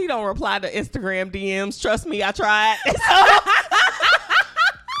number because he don't reply to Instagram DMs. Trust me, I tried. And so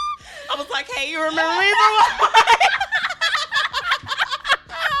I was like, hey, you remember me from Walmart?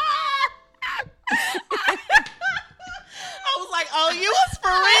 I was like, oh, you was for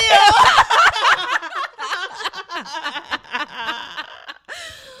real.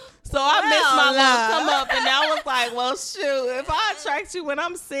 So I missed my little come up and I was like, well, shoot, if I attract you when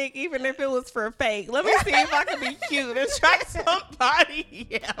I'm sick, even if it was for fake, let me see if I can be cute and attract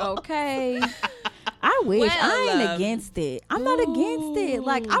somebody else. Okay. I wish. I ain't against it. I'm not against it.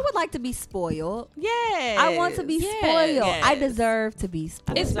 Like, I would like to be spoiled. Yes. I want to be spoiled. Yes. I deserve to be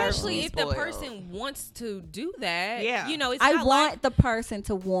spoiled. Especially if the spoiled. person wants to do that. Yeah. You know, it's I not want like, the person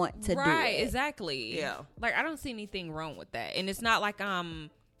to want to do it. right, exactly. Yeah. Like, I don't see anything wrong with that. And it's not like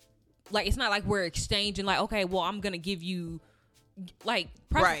like, it's not like we're exchanging, like, okay, well, I'm going to give you, like,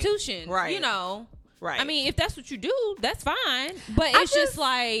 prostitution. Right. You know? Right. I mean, if that's what you do, that's fine. But it's just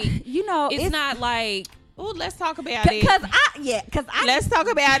like, You know, it's not like, oh, let's talk about it. Because Let's talk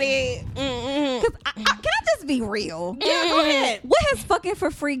about it. Can I just be real? Yeah, go ahead. What has fucking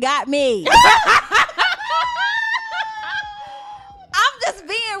for free got me? I'm just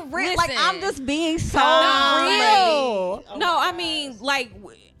being real. Like, Listen. I'm just being so No, real. no, I mean, like,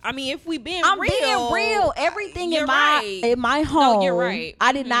 if we being I'm real. being real. Everything You're in my right. in my home, No, you're right.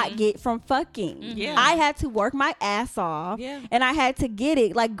 I did not get from fucking. Yeah. I had to work my ass off, Yeah. and I had to get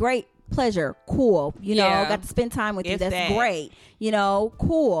it. Like, great pleasure, cool. You know, Yeah. got to spend time with you. If That's that. great. You know,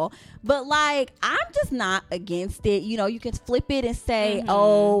 cool. But like, I'm just not against it. You know, you can flip it and say,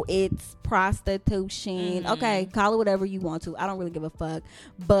 oh, it's prostitution. Okay, call it whatever you want to. I don't really give a fuck.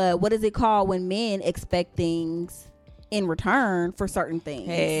 But what is it called when men expect things in return for certain things?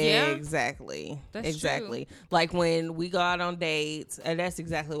 Yeah. Exactly. That's exactly. Like when we go out on dates, and that's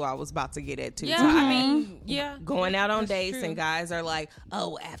exactly what I was about to get at too. Yeah, So I mean, yeah. going out on That's dates true. and guys are like,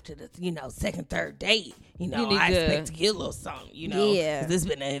 oh, after the second, third date, You need I to- expect to get a little something, Yeah. 'cause this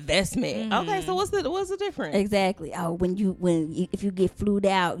been an investment. Okay, so what's the difference? Exactly. Oh, if you get flued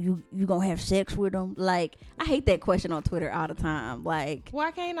out, you gonna have sex with them? Like, I hate that question on Twitter all the time. Like,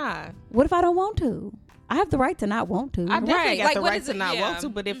 Why can't I? what if I don't want to? I have the right to not want to. I definitely Right. got Like, the what right is to it? not Yeah. want to,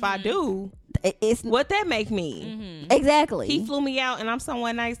 but if I do, It's what that make me? exactly. He flew me out, and I'm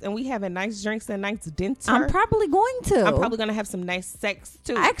someone nice, and we having nice drinks and nice dinner. I'm probably going to. I'm probably gonna have some nice sex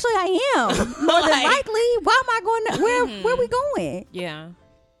too. Actually, I am. More than Like- likely. Why am I going to, where we going? Yeah.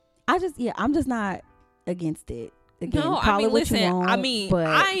 I'm just not against it. Again, No, call I mean, it what you listen, want, I mean, but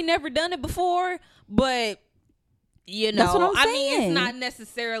I ain't never done it before, but, you know, That's what I'm I mean, saying. it's not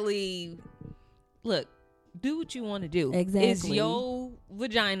necessarily, look, do what you want to do. It's Exactly. your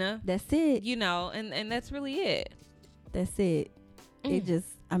vagina, that's it. you know, and that's really it. That's it. Mm. It just,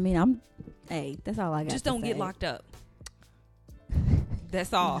 hey, that's all I got. Just to don't get say. locked up.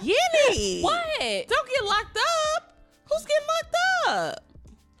 That's all. Yinny. What? Don't get locked up. Who's getting locked up?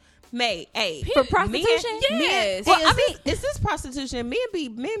 May, hey, For prostitution? Yes. Well, I mean, is this prostitution? Men be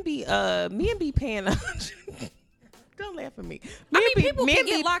paying. Don't laugh at me. People can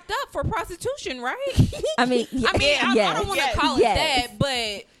get locked up for prostitution, right? I mean, I don't want to call it yes. that,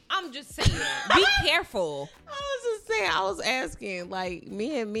 but I'm just saying, be careful. I was just saying. I was asking, like,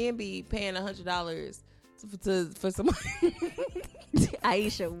 men be paying $100 for somebody.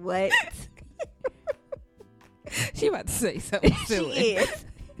 Aisha, what? She about to say something silly. She is.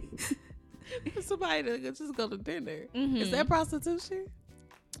 For somebody to just go to dinner. Mm-hmm. Is that prostitution?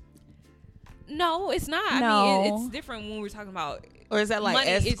 No, it's not. No. I mean, it's different when we're talking about, Or is that like money.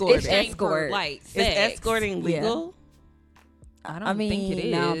 escorting? It's exchange for, Escort. like, Is sex. escorting legal? I don't think it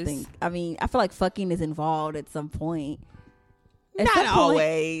is. I feel like fucking is involved at some point. At Not some point-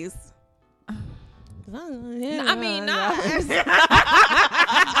 always. I mean, not.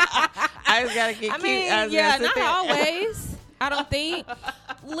 I just gotta get I cute. mean, yeah, not always. I don't think.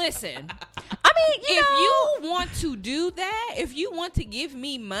 Listen, I mean, if you want to do that, if you want to give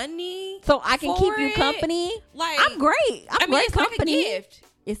me money, so I can keep for you it, company. like, I'm great. I'm great it's company. like a gift.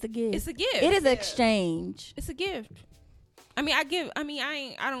 It's a gift. It's a gift. It is exchange. It's a gift. I don't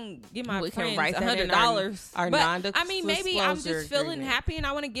give my We can friends write that in $100. our But non-disclosure I mean, maybe I'm just feeling agreement. happy and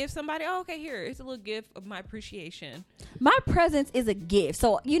I want to give somebody. Oh, okay, here, it's a little gift of my appreciation. My presence is a gift,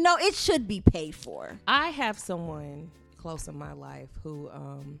 so it should be paid for. I have someone close in my life who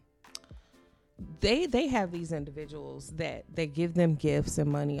they have these individuals that they give them gifts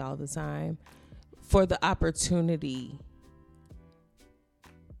and money all the time for the opportunity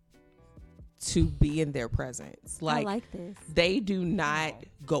to be in their presence. I like this. They do not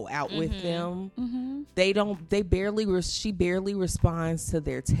go out with them. Mm-hmm. She barely responds to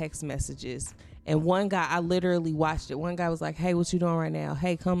their text messages. And one guy, I literally watched it. One guy was like, "Hey, what you doing right now?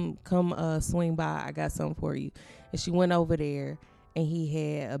 Hey, come swing by. I got something for you." And she went over there and he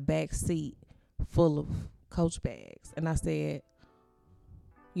had a back seat full of Coach bags. And I said,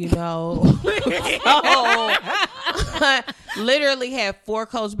 literally had 4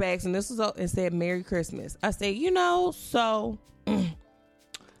 Coach bags, and this was and said Merry Christmas. I said, so and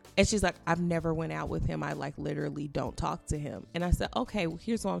she's like, I've never went out with him. I literally don't talk to him. And I said, okay, well,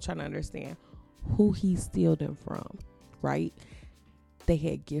 here's what I'm trying to understand. Who he stealed them from, right? They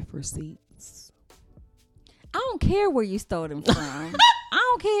had gift receipts. I don't care where you stole them from. I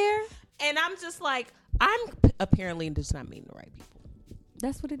don't care. And I'm just like, I'm apparently just not meeting the right people.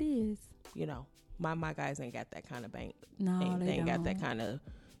 That's what it is. My guys ain't got that kind of bank. No, they ain't got that kind of.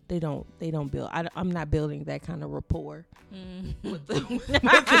 They don't build. I'm not building that kind of rapport with the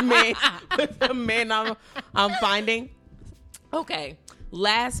men I'm finding. Okay,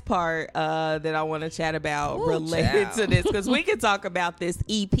 last part that I want to chat about related to this, because we can talk about this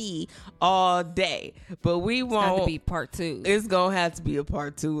EP all day, but we won't. It's got to be part 2. It's gonna have to be a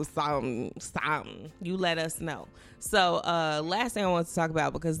part 2 or something. You let us know. So last thing I want to talk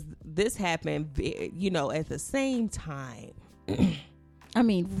about, because this happened, at the same time. I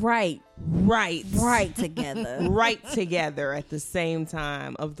mean, right together. Right together at the same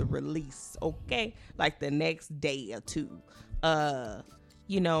time of the release, okay? Like the next day or two. My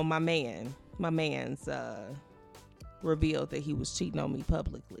man's revealed that he was cheating on me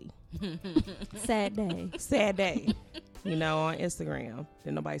publicly. Sad day. On Instagram.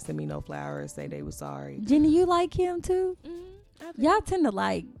 Didn't nobody send me no flowers, say they were sorry. Jenny, you like him too? Y'all tend to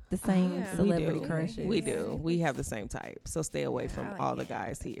like the same celebrity we crushes. We do. We have the same type. So stay away from all the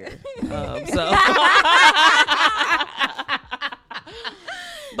guys here.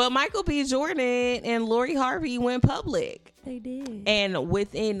 But Michael B. Jordan and Lori Harvey went public. They did. And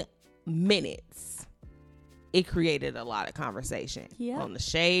within minutes, it created a lot of conversation. Yeah. On the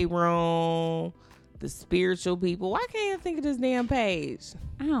Shade Room, the spiritual people. Why can't I think of this damn page?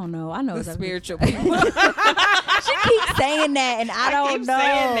 I don't know. I know The it's spiritual people. She keeps saying that, and I don't keep know.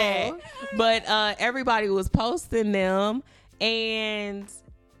 saying that. But everybody was posting them, and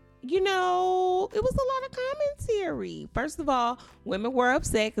it was a lot of commentary. First of all, women were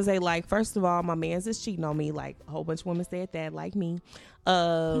upset because they first of all, my man's is cheating on me. Like a whole bunch of women said that, like me.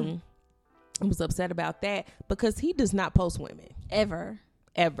 I was upset about that because he does not post women Ever.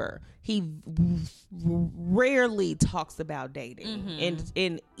 He rarely talks about dating,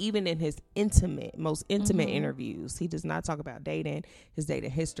 and even in his most intimate interviews, he does not talk about dating, his dating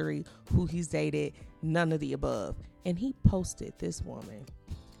history, who he's dated, none of the above. And he posted this woman,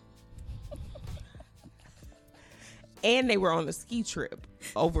 and they were on a ski trip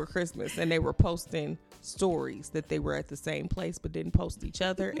over Christmas, and they were posting stories that they were at the same place but didn't post each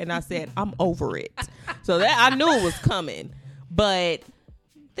other. And I said, I'm over it. So that I knew it was coming, but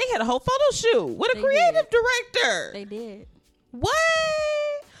they had a whole photo shoot with a creative director. They did. What?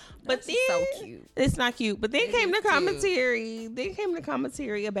 But then so cute. it's not cute. But then came the is cute. commentary. Then came the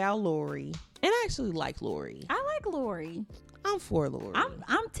commentary about Lori, and I actually like Lori. I like Lori. I'm for Lori.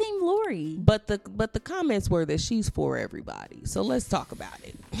 I'm team Lori. But the comments were that she's for everybody. So let's talk about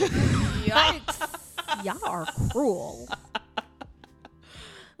it. Yikes. Y'all are cruel.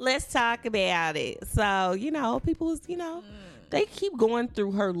 Let's talk about it. So, people, they keep going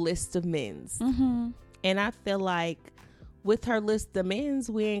through her list of men's. Mm-hmm. And I feel like with her list of men's,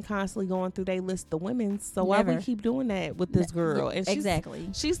 we ain't constantly going through their list of women's. So why we keep doing that with this girl? And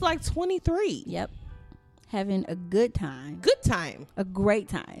she's like 23. Yep. Having a good time. Good time. A great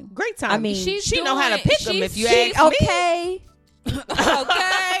time. Great time. I mean, she know how to pick them if you ask me. Okay. Okay,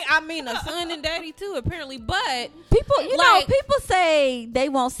 I mean a son and daddy too, apparently. But People, people say they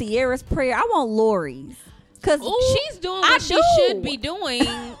want Sierra's prayer. I want Lori's, because she's doing what she should be doing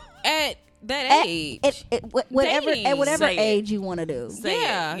at that age. At whatever Say age you want to do.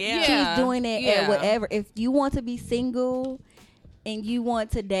 Yeah. She's doing it at whatever. If you want to be single and you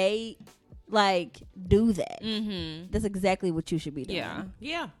want to date, like, do that. Mm-hmm. That's exactly what you should be doing.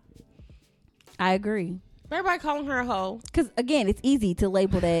 Yeah. I agree. Everybody calling her a hoe. Because, again, it's easy to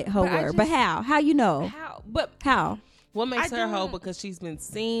label that hoe word. But how? How you know? How? What makes her a hoe? Because she's been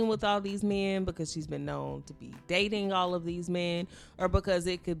seen with all these men, because she's been known to be dating all of these men, or because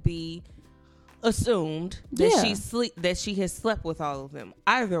it could be assumed that that she has slept with all of them.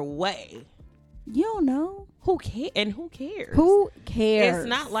 Either way, you don't know. Who cares? Who cares? It's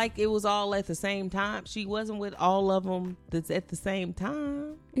not like it was all at the same time. She wasn't with all of them that's at the same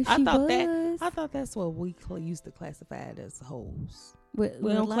time. I thought that's what we used to classify it as hoes. We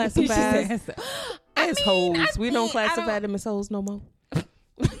don't classify as hoes. We don't classify them as hoes no more.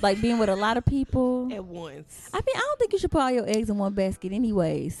 Like being with a lot of people at once. I mean, I don't think you should put all your eggs in one basket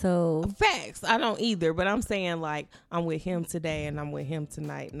anyway. So facts. I don't either. But I'm saying, like, I'm with him today, and I'm with him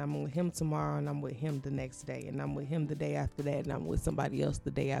tonight, and I'm with him tomorrow, and I'm with him the next day, and I'm with him the day after that, and I'm with somebody else the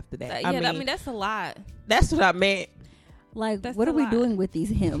day after that. I mean that's a lot. That's what I meant. Like, what are we doing with these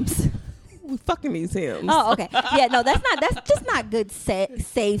hymns? We fucking these hymns. Oh, okay. Yeah, no, that's just not good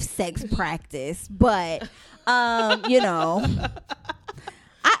safe sex practice. But I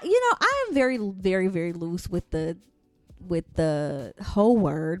am very, very, very loose with the whole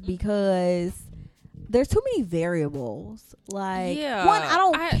word, because there's too many variables. Like, one, I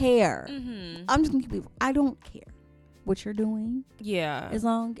don't care. Mm-hmm. I'm just gonna keep it. I don't care what you're doing. Yeah. As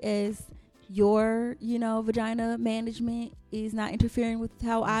long as your, vagina management is not interfering with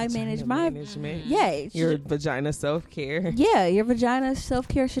how I manage my management. Yeah. Your vagina self-care. Yeah, your vagina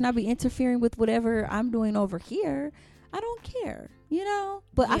self-care should not be interfering with whatever I'm doing over here. I don't care,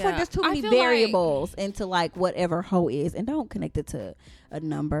 But I feel like there's too many variables into, like, whatever hoe is, and don't connect it to a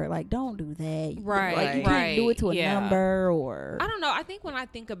number. Like, don't do that. Right. Like, you can't do it to a number, or I don't know. I think when I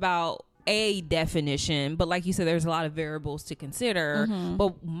think about a definition, but like you said, there's a lot of variables to consider. Mm-hmm.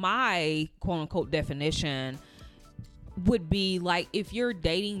 But my quote unquote definition would be like, if you're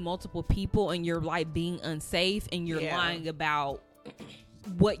dating multiple people and you're like being unsafe and you're lying about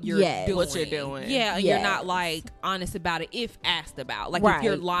what you're doing. Yeah, and you're not like honest about it if asked about. Like if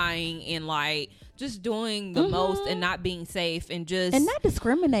you're lying and like just doing the most and not being safe and not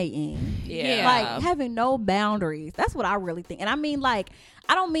discriminating. Yeah. Like having no boundaries. That's what I really think. And I mean, like,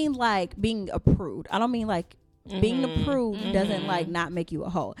 I don't mean like being a prude. I don't mean like being a prude doesn't like not make you a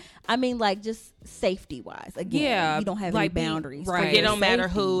hoe. I mean, like, just safety wise. Again, you don't have any boundaries. Right. It don't matter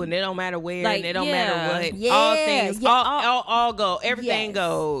who, and it don't matter where, and it don't matter what. Yeah. All things, all go. Everything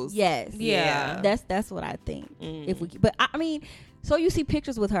goes. Yes. Yeah. That's what I think. If we, but I mean, so you see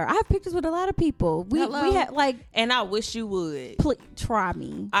pictures with her. I have pictures with a lot of people. We had like, and I wish you would. Please try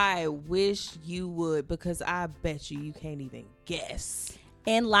me. I wish you would, because I bet you can't even guess.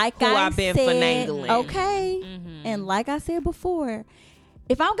 And like I've been finagling. Okay. And like I said before,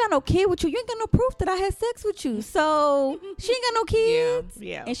 if I don't got no kid with you, you ain't got no proof that I had sex with you. So she ain't got no kids.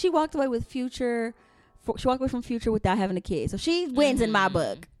 Yeah. And she walked away with Future. She walked away from Future without having a kid. So she wins in my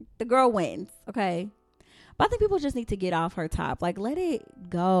book. The girl wins. Okay. But I think people just need to get off her top. Like, let it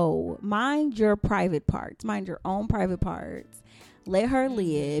go. Mind your private parts. Mind your own private parts. Let her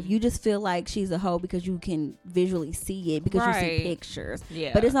live. You just feel like she's a hoe because you can visually see it, because you see pictures.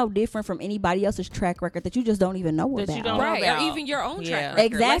 Yeah. But it's no different from anybody else's track record that you just don't even know about. You don't know about. Or even your own track record.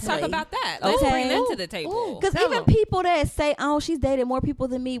 Exactly. Let's talk about that. Let's bring that to the table. Because even people that say, oh, she's dated more people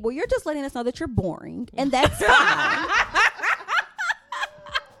than me, well, you're just letting us know that you're boring. And that's fine.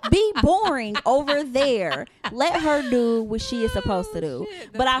 Be boring over there. Let her do what she is supposed to do.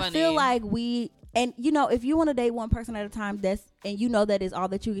 But I feel like And you know, if you want to date one person at a time, and you know that is all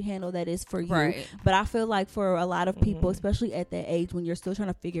that you can handle, that is for you. Right. But I feel like for a lot of people, especially at that age when you're still trying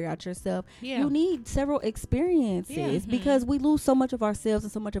to figure out yourself, you need several experiences because we lose so much of ourselves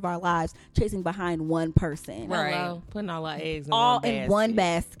and so much of our lives chasing behind one person. Right. Hello. Putting all our eggs in All one basket. in one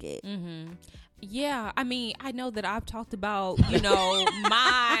basket. Yeah, I mean, I know that I've talked about, you know,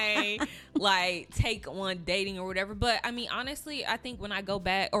 my like take on dating or whatever, but I mean, honestly, I think when I go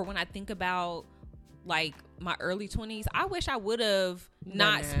back or when I think about like my early 20s, I wish I would have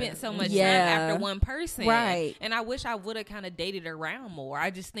not spent so much time after one person. Right. And I wish I would have kind of dated around more. I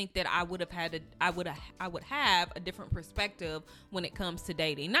just think that I would have a different perspective when it comes to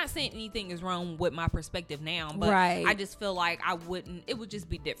dating. Not saying anything is wrong with my perspective now, but I just feel like it would just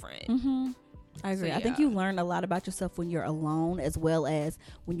be different. I agree. So, I think you learn a lot about yourself when you're alone, as well as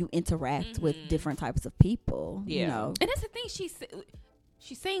when you interact with different types of people. You know, and that's the thing.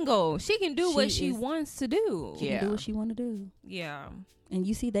 She's single. She can do what she wants to do. She can do what she want to do. Yeah. And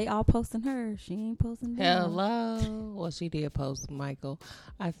you see, they all posting her. She ain't posting them. Hello. Well, she did post Michael.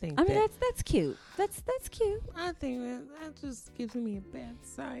 I mean, that's cute. That's cute. I think that just gives me a bad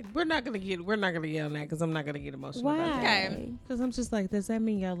side. We're not gonna get on that because I'm not gonna get emotional. Why? About that. Because I'm just like, does that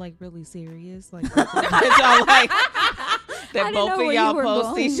mean y'all like really serious? Like, y'all like that both of y'all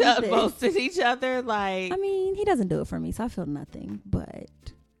posted each other? Like, I mean, he doesn't do it for me, so I feel nothing. But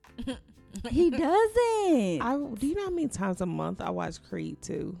he doesn't. Do you know how many times a month I watch Creed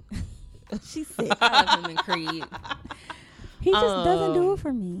 2? She said, I love him in Creed. He just doesn't do it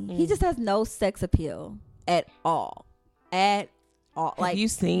for me. He just has no sex appeal at all. Like, have you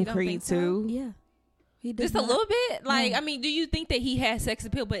seen Creed 2? Yeah. He does just a little bit? Like, I mean, do you think that he has sex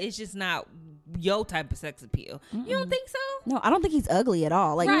appeal, but it's just not your type of sex appeal? You don't think so? No, I don't think he's ugly at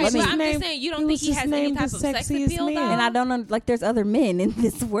all. Like, right, I'm just saying, you don't think he has any type of sex appeal, though? And I don't know, like, there's other men in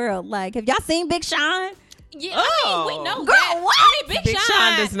this world. Like, have y'all seen Big Sean? Yeah, I mean, we know girl, that. what? I mean, Big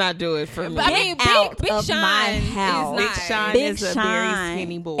Sean does not do it for me. I mean, Big Sean my house. is Big Sean Big is a Sean. very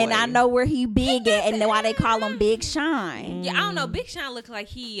skinny boy. And I know where he big at and why they call him Big Sean. Yeah, I don't know. Big Sean looks like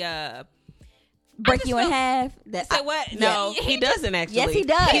he break you in half. Say what? No, he doesn't actually. Yes, he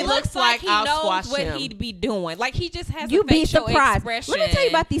does. He looks like he I'll knows squash what him. he'd be doing. Like he just has You a be facial surprised. expression. Let me tell you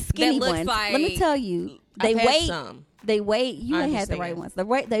about these skinny that looks ones. like, Let me tell you, I've had some. They wait. You I ain't had the understand. right ones.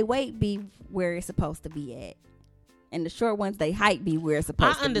 They weight be where it's supposed to be at, and the short ones they height be where it's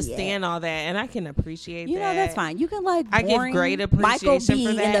supposed to be at. I understand all that, and I can appreciate that. You know, that's fine. You can like I give boring. great Michael appreciation B.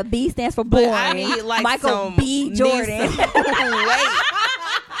 for that. And the B stands for But boring. I need like Michael B. Jordan.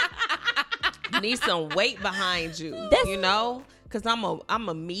 Need some weight behind you. You know, because I'm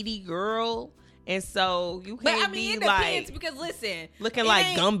a meaty girl. And so you can't but I mean, be it like depends because listen, looking like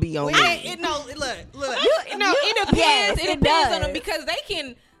Gumby on me. Look. It depends. Yes, it it depends on does. them because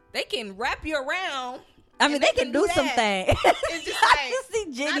they can wrap you around. I mean, they can do some things. It's just I like, just see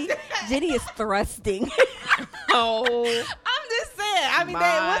Jenny is thrusting. Oh, I'm just saying. I mean,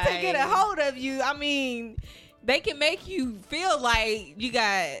 once they get a hold of you, I mean, they can make you feel like you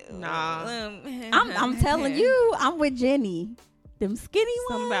got. I'm telling you, I'm with Jenny. Them skinny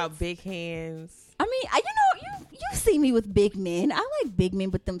something ones. about big hands. I mean, you see me with big men. I like big men,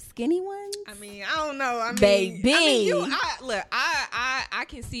 but them skinny ones. I mean, I don't know. I mean, Baby. I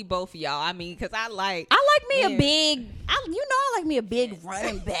can see both of y'all. I mean, because I like me a big. I like me a big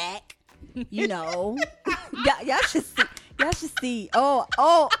running back. You know, y'all should see. Y'all should see.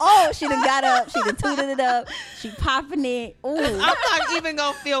 Oh! She done got up. She done tooted it up. She popping it. Ooh. I'm not even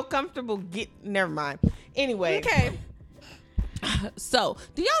gonna feel comfortable. Never mind. Anyway, okay. So,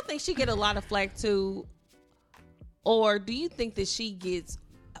 do y'all think she get a lot of flack too, or do you think that she gets?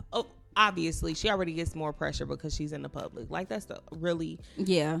 Obviously, she already gets more pressure because she's in the public. Like that's the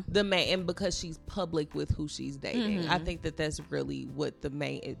main, and because she's public with who she's dating. I think that that's really what the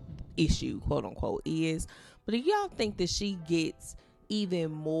main issue, quote unquote, is. But do y'all think that she gets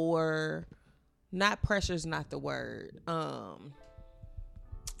even more? Not pressure's not the word.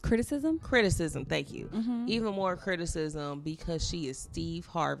 Criticism, thank you. Even more criticism because she is Steve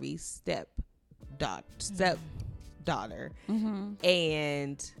Harvey's stepdaughter.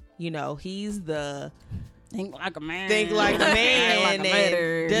 And you know, he's the think like a man, and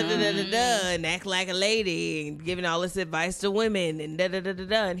and act like a lady, and giving all this advice to women, and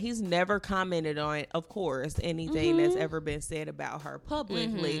and he's never commented on, of course, anything that's ever been said about her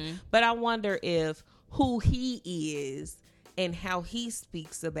publicly. But I wonder if who he is and how he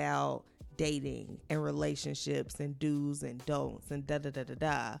speaks about dating and relationships and do's and don'ts and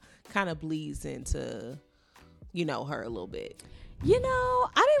kind of bleeds into, you know, her a little bit. You know,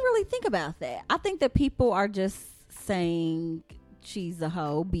 I didn't really think about that. I think that people are just saying she's a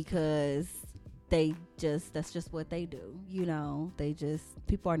hoe because that's just what they do. You know,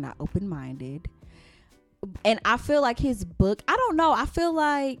 people are not open-minded. And I feel like his book, I don't know, I feel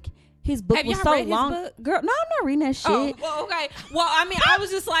like his book was so long. Girl, no, I'm not reading that shit. Oh, well, okay. Well, I mean, I was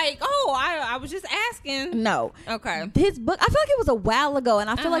just like, I was just asking. No. Okay. His book, I feel like it was a while ago, and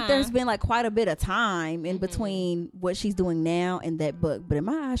I feel like there's been like quite a bit of time in between what she's doing now and that book. But in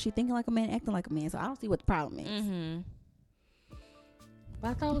my eyes, she's thinking like a man, acting like a man. So I don't see what the problem is. But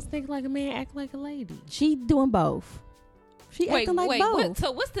I thought I was thinking like a man, act like a lady. She doing both. She acting like both.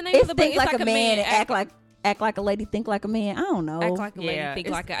 So what's the name of the book? Think like a man and act like a lady, think like a man. I don't know. Act like a lady, think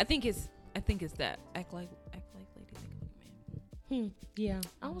like a. I think it's that. Act like lady, think like a man. Yeah,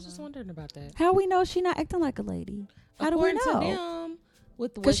 I was just wondering about that. How we know she not acting like a lady? How do we know? To them,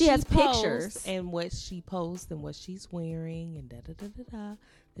 with what she has posts pictures and what she posts and what she's wearing and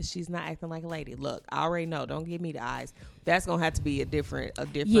that she's not acting like a lady. Look, I already know. Don't give me the eyes. That's gonna have to be a different.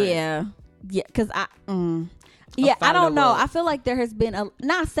 Yeah, because I don't know. I feel like there has been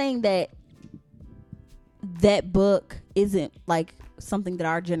not saying that book isn't like something that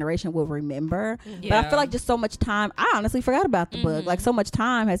our generation will remember, but I feel like just so much time, I honestly forgot about the book. Like so much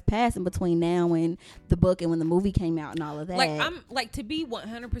time has passed in between now and the book and when the movie came out and all of that. Like I'm like, to be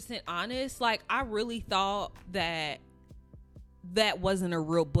 100% honest, like I really thought that wasn't a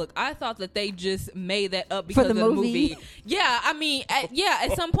real book. I thought that they just made that up because of the movie. Yeah, I mean,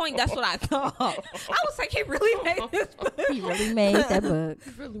 at some point that's what I thought. I was like, he really made this book. He really made that book.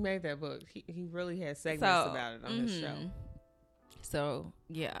 He really made that book. He really had segments about it on his show. So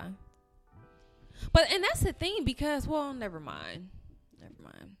yeah, but and that's the thing because never mind.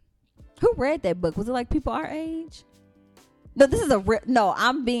 Who read that book? Was it like people our age? No, this is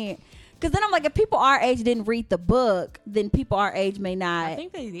I'm being. Because then I'm like, if people our age didn't read the book, then people our age may not. I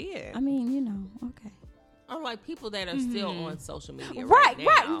think they did. I mean, you know, okay. Or like people that are still on social media right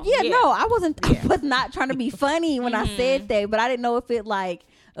now. Yeah, no, I was not trying to be funny when I said that, but I didn't know if it like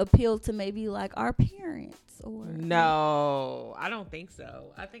appealed to maybe like our parents or. No, I don't think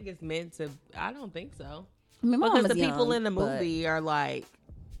so. I think it's meant to. I don't think so. I mean, because the people in the movie are like,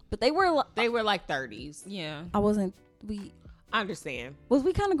 but they were like 30s. Yeah, I wasn't. I understand. Was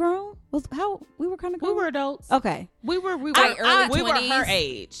we kind of grown? We were kind of grown? We were adults. Okay. We were early 20s. We were her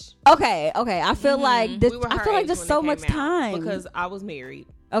age. Okay. I feel like this, I feel like just so much time because I was married.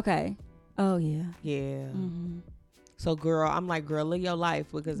 Okay. Oh yeah. Yeah. So girl, I'm like, girl, live your life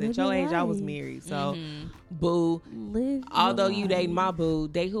because at your age I was married. So boo. Although you date my boo,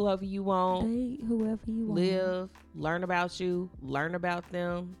 date whoever you want. Live, learn about you, learn about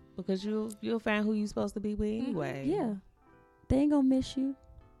them because you'll find who you supposed to be with anyway. Yeah. They ain't gonna miss you.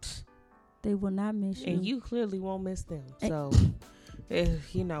 They will not miss you. And you clearly won't miss them. So,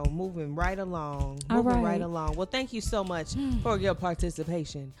 moving right along. Well, thank you so much for your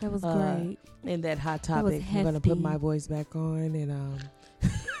participation. That was great. In that hot topic. I'm going to put my voice back on. And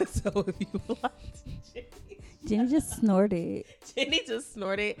so if you would like to, Jenny just snorted.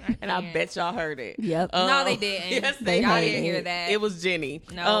 And I bet y'all heard it. Yep. No, they didn't. Yes, y'all didn't hear that. It was Jenny.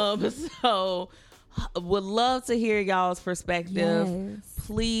 No. So would love to hear y'all's perspective. Yes.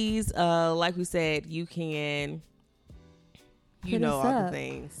 Please, like we said, you can, all the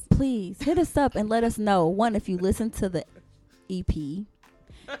things. Please hit us up and let us know. One, if you listen to the EP,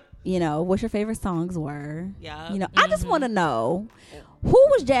 what your favorite songs were. Yeah. I just want to know, who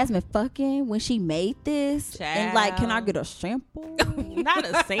was Jazmine fucking when she made this? Child. And like, can I get a sample? Not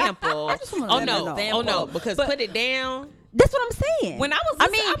a sample. I just wanna Oh no, because put it down. That's what I'm saying. When I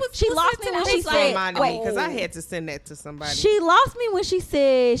was she lost me when she said, reminded me because I had to send that to somebody. She lost me when she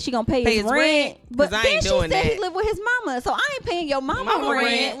said she gonna pay his rent, but I then ain't she doing said that. he lived with his mama, so I ain't paying your mama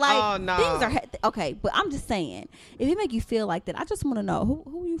rent. Like, oh no, things are okay. But I'm just saying, if it make you feel like that, I just want to know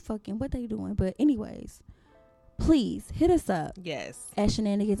who you fucking, what they doing. But anyways, please hit us up. Yes, at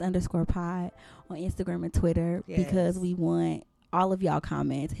shenanigans_pod on Instagram and Twitter, because we want all of y'all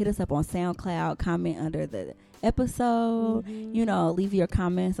comments. Hit us up on SoundCloud, comment under the episode, leave your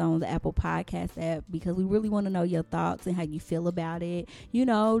comments on the Apple Podcast app, because we really want to know your thoughts and how you feel about it.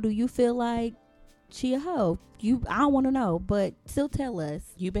 Do you feel like she a hoe? I don't want to know, but still tell us.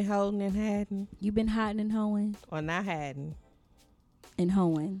 You been holding and hiding? You been hiding and hoeing? Or not hiding? And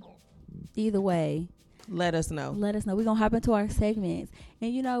hoeing. Either way. Let us know. We're going to hop into our segments.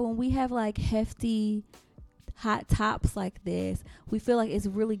 And when we have like hefty hot tops like this, we feel like it's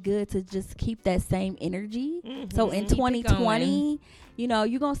really good to just keep that same energy. So in 2020,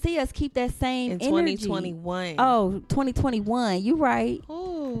 you're gonna see us keep that same in energy. 2021. Oh, 2021, you right.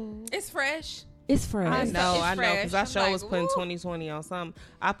 Ooh. It's fresh. It's fresh. I know, because I I'm sure was putting 2020 on something.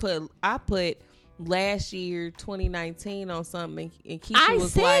 I put last year, 2019, on something, and Keisha I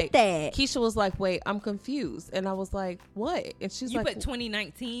was said like, that. Keisha was like, "Wait, I'm confused," and I was like, "What?" And she's You like, put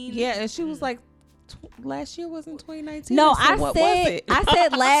 2019. "Yeah," and she was like, "Last year wasn't 2019." No, I said, I "What said was it?" I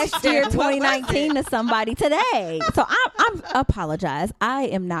said last year What was 2019 to somebody today. So I'm apologize. I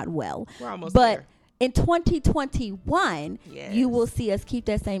am not well. We're almost but there. in 2021, Yes. you will see us keep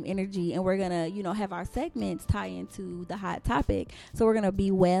that same energy, and we're gonna, have our segments tie into the hot topic. So we're gonna be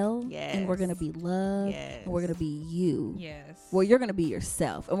well, and we're gonna be loved, Yes. and we're gonna be you. Yes. Well, you're gonna be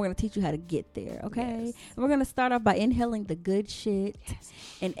yourself, and we're gonna teach you how to get there. Okay, Yes. and we're gonna start off by inhaling the good shit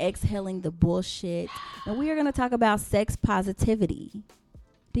and exhaling the bullshit, and we are gonna talk about sex positivity.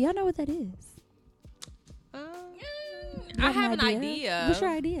 Do y'all know what that is? You I have an idea? idea. What's your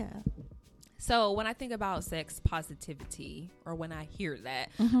idea? So when I think about sex positivity, or when I hear that,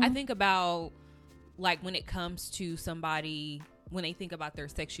 Mm-hmm. I think about like when it comes to somebody, when they think about their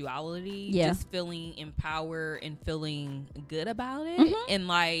sexuality, Yeah. just feeling empowered and feeling good about it, Mm-hmm. and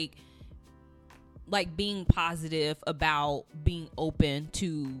like being positive about being open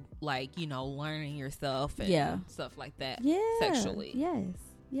to learning yourself and stuff like that. Yeah, Sexually. Yes.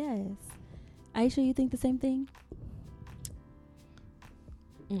 Aisha, you think the same thing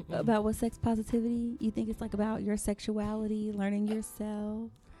about what sex positivity? You think it's like about your sexuality, learning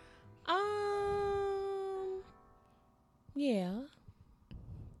yourself? Yeah.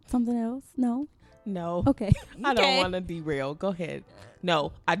 Something else? No. No. Okay. I don't Okay. want to derail. Go ahead.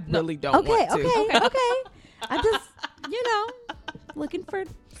 No, I really don't Okay. want to. Okay. I just, looking for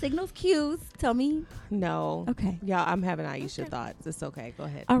signals, cues. Tell me. No. Okay. Yeah, I'm having Aisha thoughts. It's okay. Go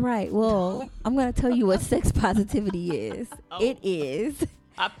ahead. All right. Well, I'm going to tell you what sex positivity is. Oh. It is,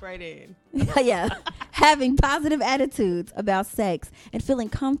 Hop right in. having positive attitudes about sex and feeling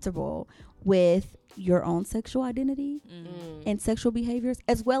comfortable with your own sexual identity and sexual behaviors,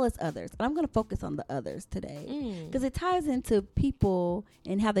 as well as others. And I'm going to focus on the others today because it ties into people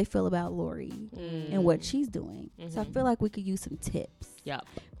and how they feel about Lori and what she's doing. So I feel like we could use some tips. Yep.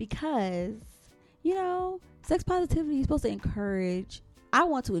 Because, sex positivity is supposed to encourage. I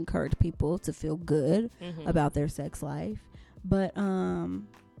want to encourage people to feel good about their sex life. But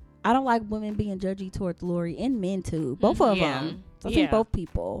I don't like women being judgy towards Lori, and men too. Both of them. So I think both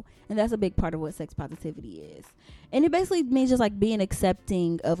people. And that's a big part of what sex positivity is. And it basically means just like being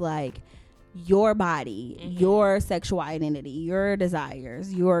accepting of like your body, your sexual identity, your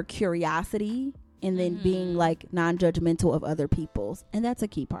desires, your curiosity, and then being like non-judgmental of other people's. And that's a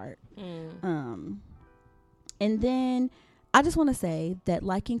key part. And then I just want to say that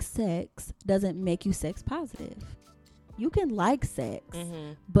liking sex doesn't make you sex positive. You can like sex,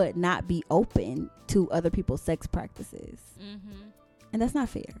 but not be open to other people's sex practices. And that's not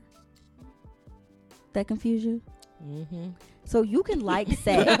fair. That confuse you? So you can like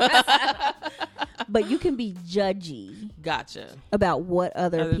sex, but you can be judgy Gotcha. about what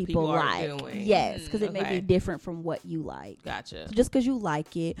other people are like. doing. Yes, because it may Okay. be different from what you like. Gotcha. So just because you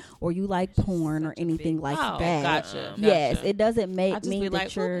like it or you like porn or anything like Oh, that. gotcha. Yes, Gotcha. it doesn't I'll just mean be that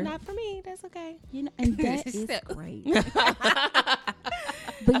like, well, you're, not for me. That's okay. and that is great.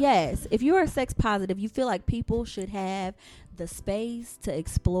 But yes, if you are sex positive, you feel like people should have the space to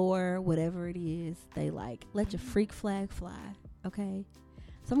explore whatever it is they like. Let your freak flag fly, okay?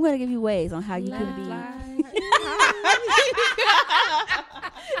 So I'm going to give you ways on how you can be.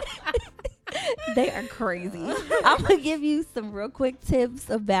 They are crazy. I'm going to give you some real quick tips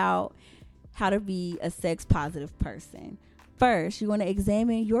about how to be a sex positive person. First, you want to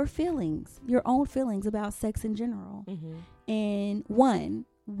examine your feelings, your own feelings about sex in general. And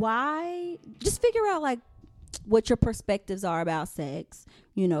why, just figure out like what your perspectives are about sex,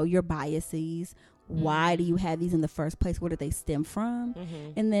 your biases. Why do you have these in the first place? Where do they stem from?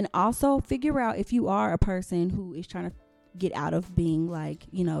 And then also figure out if you are a person who is trying to get out of being like,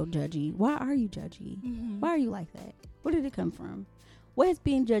 judgy. Why are you judgy? Why are you like that? Where did it come from? What has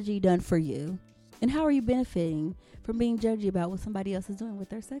being judgy done for you? And how are you benefiting from being judgy about what somebody else is doing with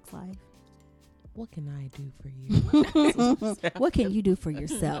their sex life? What can I do for you? What can you do for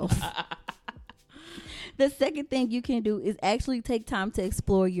yourself? The second thing you can do is actually take time to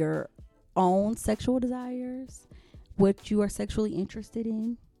explore your own sexual desires, what you are sexually interested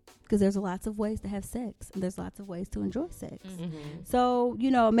in, because there's lots of ways to have sex and there's lots of ways to enjoy sex. So,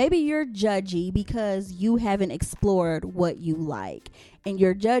 maybe you're judgy because you haven't explored what you like, and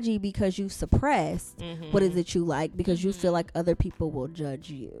you're judgy because you suppressed what is it you like because you feel like other people will judge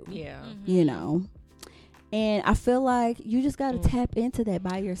you. And I feel like you just got to tap into that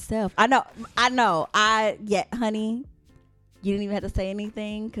by yourself. I know. Honey, you didn't even have to say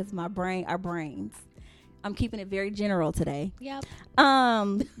anything because our brains. I'm keeping it very general today. Yep.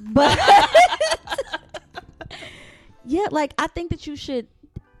 But Yeah, like I think that you should,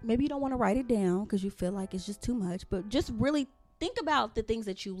 maybe you don't want to write it down because you feel like it's just too much, but just really think about the things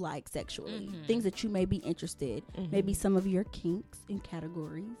that you like sexually, things that you may be interested, maybe some of your kinks and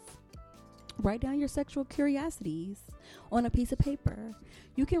categories. Write down your sexual curiosities on a piece of paper.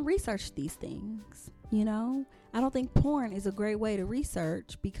 You can research these things, you know? I don't think porn is a great way to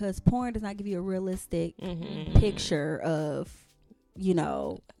research because porn does not give you a realistic picture of, you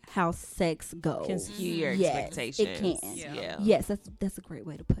know, how sex goes. Can skew your expectations. It can. Yeah. Yes, that's a great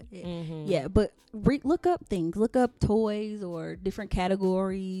way to put it. Yeah, but look up things. Look up toys or different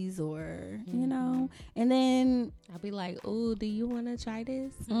categories or, you know, and then I'll be like, oh, do you want to try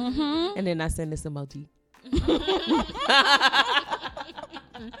this? Mm-hmm. And then I send this emoji.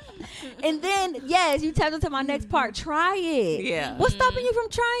 And then, yes, you tap into my next part. Try it. Yeah. What's stopping you from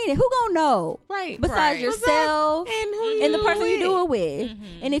trying it? Who gonna know? Right. Besides yourself and the person you do it with.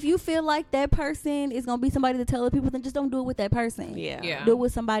 And if you feel like that person is gonna be somebody to tell other people, then just don't do it with that person. Yeah. Do it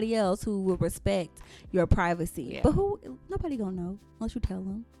with somebody else who will respect your privacy. Yeah. But nobody gonna know unless you tell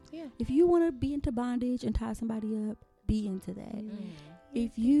them. Yeah. If you want to be into bondage and tie somebody up, be into that.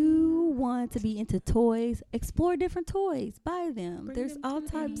 If you want to be into toys, explore different toys. Buy them. There's all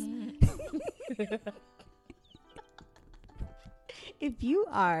types. If you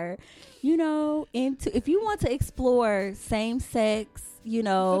are, you know, if you want to explore same sex, you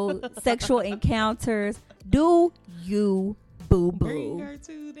know, sexual encounters, do you, boo boo. Bring her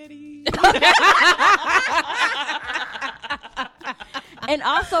to daddy. And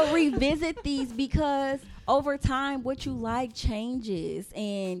also revisit these because over time what you like changes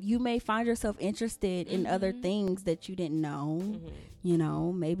and you may find yourself interested in other things that you didn't know. You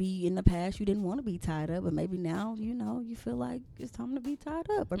know, maybe in the past you didn't want to be tied up, but maybe now, you know, you feel like it's time to be tied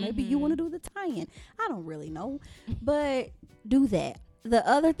up, or maybe you want to do the tie-in. I don't really know, but do that. The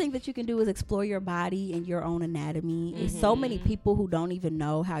other thing that you can do is explore your body and your own anatomy. There's so many people who don't even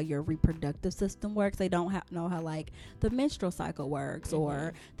know how your reproductive system works. They don't know how like the menstrual cycle works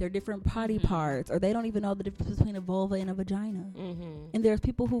or their different body parts, or they don't even know the difference between a vulva and a vagina. And there's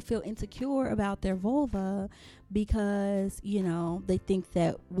people who feel insecure about their vulva because, you know, they think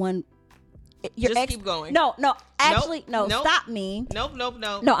that one... Keep going. No, actually, no, stop me. Nope.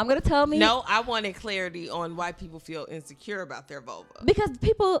 No, I'm going to tell me. No, I wanted clarity on why people feel insecure about their vulva. Because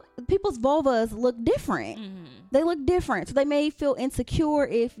people's vulvas look different. They look different. So they may feel insecure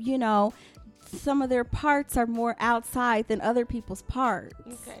if, you know, some of their parts are more outside than other people's parts.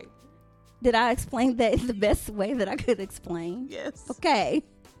 Okay. Did I explain that in the best way that I could explain? Yes. Okay.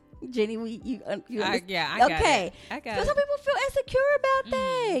 Jenny, I got it. I got it. Some people feel insecure about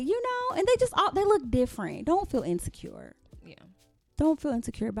that, you know, and they look different. Don't feel insecure. Yeah. Don't feel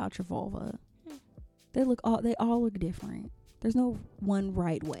insecure about your vulva. They all look different. There's no one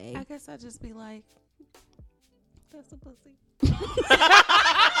right way. I guess I'll just be like, that's a pussy.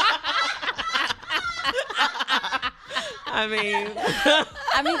 I mean,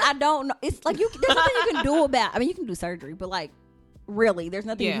 I don't know. It's like there's nothing you can do about. I mean, you can do surgery, but like, really, there's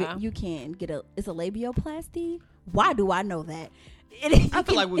nothing you can get. It's a labioplasty. Why do I know that? I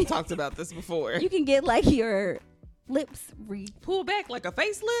feel like we've talked about this before. You can get like your lips pull back like a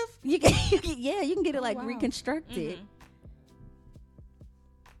facelift. You can get it like reconstructed.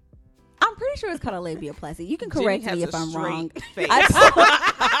 I'm pretty sure it's called a labioplasty. You can correct me if I'm wrong. Face.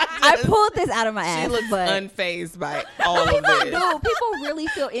 I pulled this out of my ass. She looks but unfazed by all of this. People really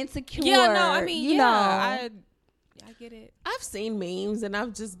feel insecure. Yeah, no, I mean, you know. I get it. I've seen memes and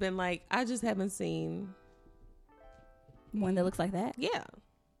I've just been like, I just haven't seen one that looks like that. Yeah.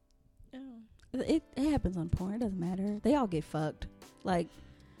 It happens on porn. It doesn't matter. They all get fucked. Like,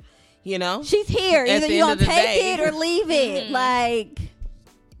 you know, she's here. Either you gonna take it or leave it. Mm-hmm. Like,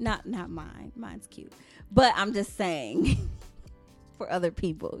 not mine. Mine's cute. But I'm just saying, for other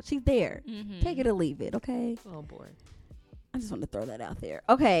people, she's there. Mm-hmm. Take it or leave it. Okay. Oh boy. I just want to throw that out there.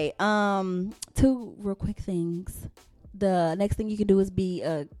 Okay. 2 real quick things. The next thing you can do is be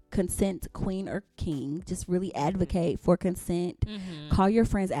a consent queen or king. Just really advocate for consent. Call your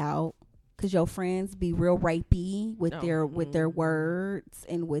friends out, because your friends be real rapey with their words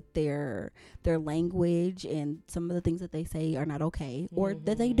and with their language, and some of the things that they say are not okay or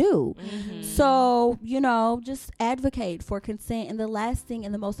that they do. So, you know, just advocate for consent. And the last thing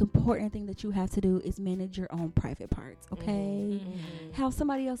and the most important thing that you have to do is manage your own private parts. Okay. How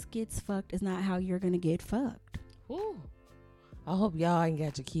somebody else gets fucked is not how you're gonna get fucked. Ooh. I hope y'all ain't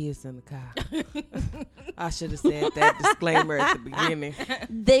got your kids in the car. I should have said that disclaimer at the beginning.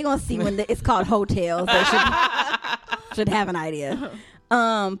 They gonna see when it's called Heaux Tales. They should have an idea.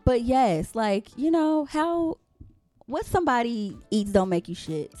 But yes, like, you know, what somebody eats don't make you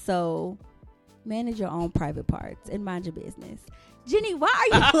shit. So manage your own private parts and mind your business. Jenny, why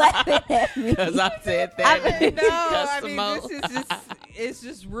are you laughing at me? Because I said that. It's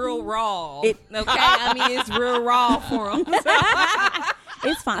just real raw. Okay, I mean it's real raw for them.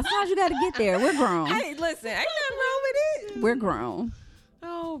 It's fine. Sometimes you got to get there. We're grown. Hey, listen, ain't nothing wrong with it. We're grown.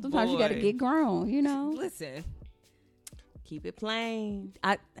 Oh, Sometimes boy. you got to get grown. You know. Listen, Keep it plain.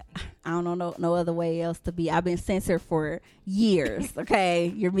 I don't know no other way else to be. I've been censored for years.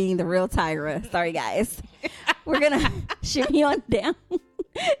 Okay, you're being the real Tyra. Sorry, guys. We're gonna shimmy on down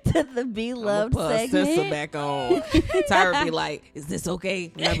to the Be Loved Put a censor segment. back on. Tyra be like, "Is this okay?"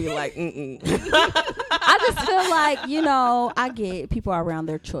 And I be like, "Mm." I just feel like, you know, I get people are around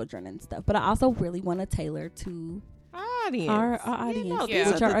their children and stuff, but I also really want to tailor to Audience. our audience, Yeah.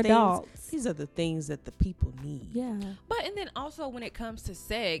 which are adults. These are the things that the people need. Yeah. but and then also when it comes to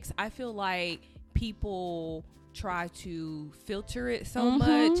sex, I feel like people try to filter it so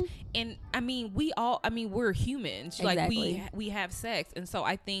much, and we're humans. Exactly. Like we have sex, and so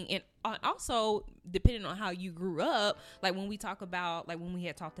I think, and also depending on how you grew up, like when we had talked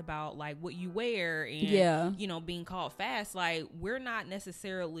about like what you wear and you know, being called fast, like we're not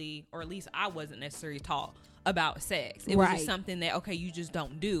necessarily, or at least I wasn't necessarily taught about sex. It was just something that, okay, you just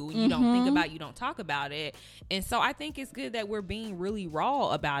don't do. You don't think about, you don't talk about it. And so I think it's good that we're being really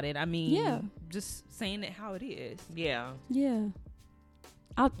raw about it. I mean, just saying it how it is. Yeah. Yeah.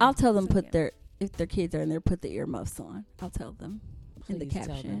 I'll tell them if their kids are in there, put the earmuffs on. I'll tell them in the Please tell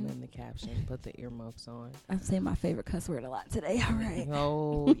them caption. in the caption. Put the earmuffs on. I'm saying my favorite cuss word a lot today. All right.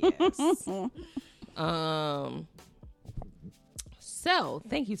 Oh yes. So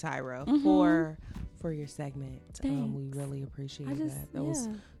thank you, Tyra, for your segment. We really appreciate that. That was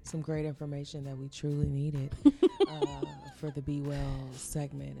some great information that we truly needed for the Be Well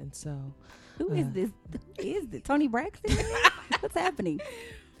segment. And so, Who is this? Who is it? Tony Braxton? What's happening?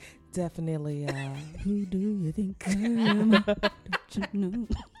 definitely, who do you think I am? Don't you know?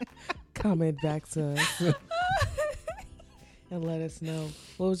 Comment back to us and let us know.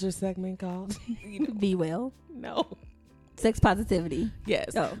 What was your segment called? Be Well. No. Sex positivity.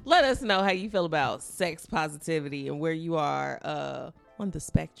 Yes. Oh. Let us know how you feel about sex positivity and where you are on the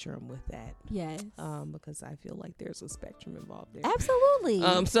spectrum with that. Yes. Because I feel like there's a spectrum involved there. Absolutely.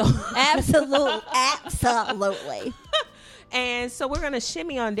 Absolutely. And so we're gonna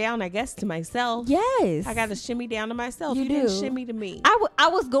shimmy on down, I guess, to myself. Yes. I got to shimmy down to myself. You didn't do. shimmy to me. I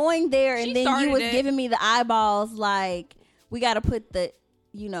was going there, and She then you started was it. giving me the eyeballs like, we got to put the,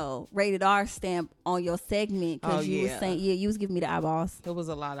 rated R stamp on your segment, because you was saying, you was giving me the eyeballs. There was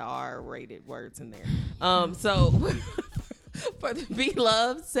a lot of R-rated words in there. So for the Be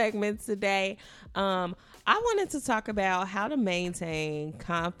Loved segment today, I wanted to talk about how to maintain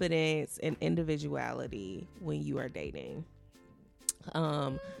confidence and individuality when you are dating.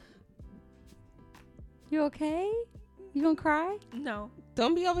 You okay? You gonna cry? No,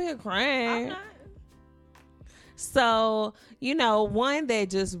 Don't be over here crying. I'm not. So, one that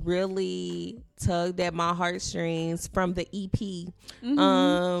just really tugged at my heartstrings from the EP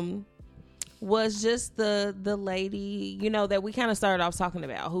was just the lady, that we kind of started off talking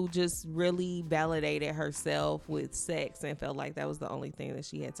about, who just really validated herself with sex and felt like that was the only thing that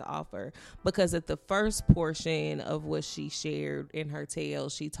she had to offer. Because at the first portion of what she shared in her tale,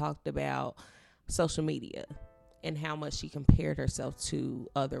 she talked about social media and how much she compared herself to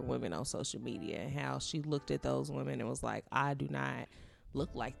other women on social media, and how she looked at those women and was like, I do not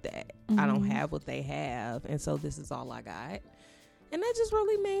look like that. I don't have what they have. And so this is all I got. And that just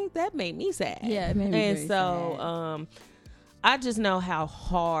really made me sad. Yeah, it made me And very so, I just know how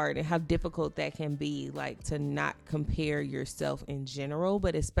hard and how difficult that can be, like, to not compare yourself in general,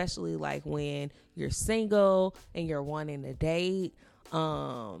 but especially like when you're single and you're wanting to date,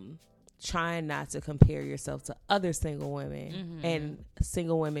 trying not to compare yourself to other single women and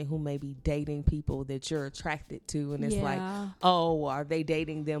single women who may be dating people that you're attracted to. And it's like, oh, are they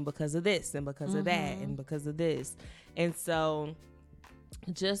dating them because of this and because of that and because of this? And so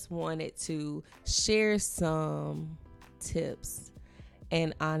just wanted to share some tips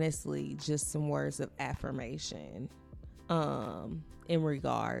and honestly just some words of affirmation in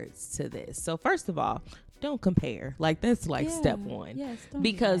regards to this. So first of all, don't compare. Like, that's like step one. Yes, don't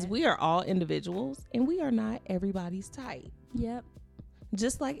do because that. we are all individuals and we are not everybody's type. Yep.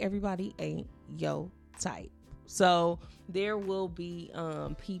 Just like everybody ain't your type. So there will be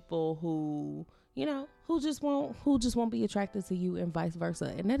people who just won't be attracted to you, and vice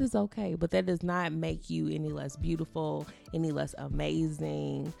versa. And that is okay, but that does not make you any less beautiful, any less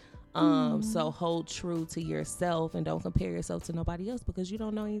amazing. So hold true to yourself and don't compare yourself to nobody else, because you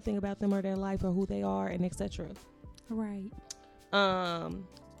don't know anything about them or their life or who they are and etc. Right.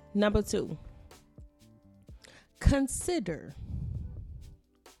 Number 2, consider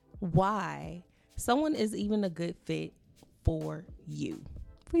why someone is even a good fit for you.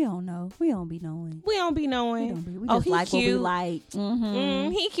 We don't know. We don't be knowing. We don't be knowing. We just he like cute. what we like.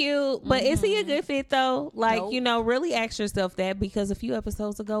 Mm-hmm. He cute, but is he a good fit though? Like, Nope. really ask yourself that, because a few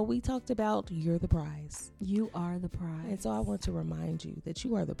episodes ago we talked about you're the prize. You are the prize. And so I want to remind you that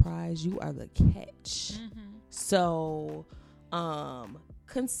you are the prize. You are the catch. So,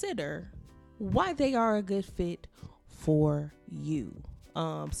 consider why they are a good fit for you.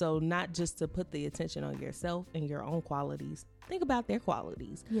 So not just to put the attention on yourself and your own qualities. Think about their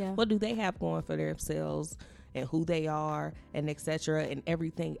qualities. Yeah. What do they have going for themselves and who they are and etc. and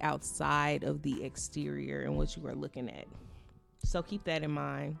everything outside of the exterior and what you are looking at. So keep that in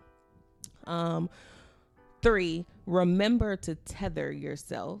mind. 3, remember to tether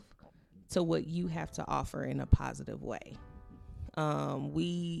yourself to what you have to offer in a positive way.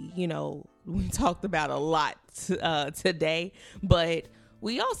 We talked about a lot today, but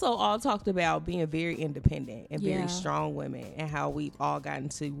we also all talked about being very independent and very strong women, and how we've all gotten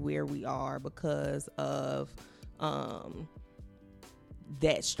to where we are because of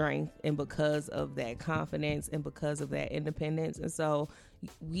that strength and because of that confidence and because of that independence. And so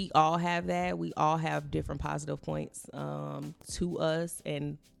we all have that. We all have different positive points to us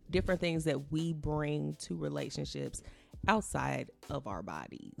and different things that we bring to relationships outside of our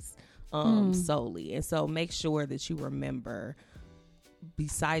bodies solely. And so make sure that you remember,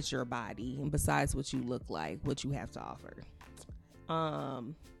 besides your body and besides what you look like, what you have to offer.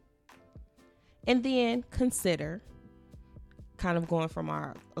 And then consider, kind of going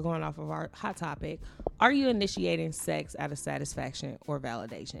off of our hot topic, are you initiating sex out of satisfaction or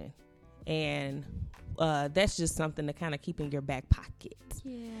validation? And that's just something to kind of keep in your back pocket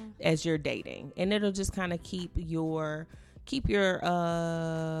as you're dating, and it'll just kind of keep your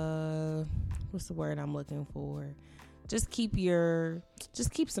what's the word I'm looking for? Just keep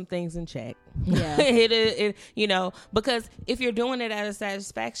some things in check. Yeah. it because if you're doing it out of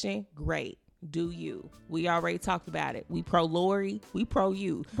satisfaction, great. Do you? We already talked about it. We pro Lori, we pro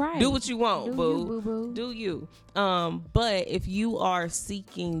you. Right. Do what you want, boo. You, boo-boo. Do you? But if you are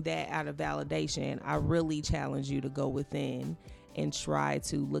seeking that out of validation, I really challenge you to go within and try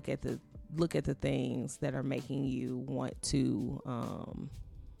to look at the things that are making you want to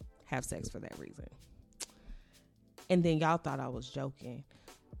have sex for that reason. And then y'all thought I was joking.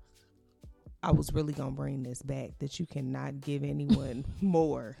 I was really gonna bring this back, that you cannot give anyone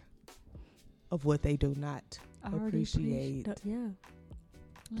more of what they do not appreciate. Yeah.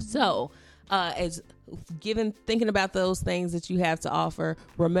 Mm-hmm. So, thinking about those things that you have to offer,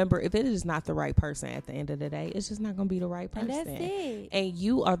 remember, if it is not the right person at the end of the day, it's just not going to be the right person. And that's it. And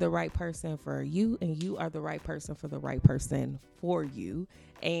you are the right person for you, and you are the right person for the right person for you.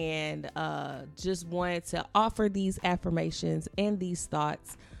 And just wanted to offer these affirmations and these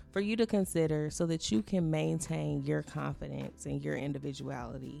thoughts for you to consider so that you can maintain your confidence and your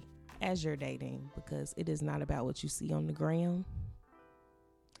individuality as you're dating, because it is not about what you see on the gram.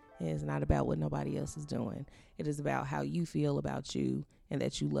 It is not about what nobody else is doing. It is about how you feel about you and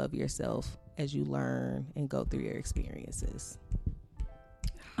that you love yourself as you learn and go through your experiences.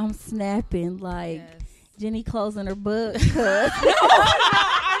 I'm snapping like Jenny closing her book. I'm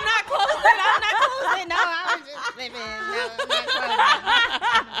not closing. No, I was just living. No,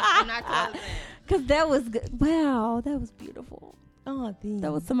 I'm not closing. Because that was good. Wow, that was beautiful. Oh,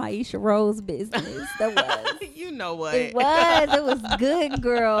 that was some Aisha Rose business. That was. You know what? It was good,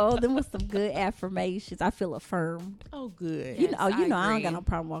 girl. There was some good affirmations. I feel affirmed. Oh, good. Yes, I don't got no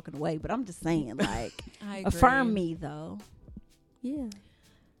problem walking away, but I'm just saying, like, affirm me though. Yeah.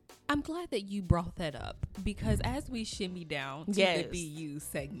 I'm glad that you brought that up, because as we shimmy down to the BU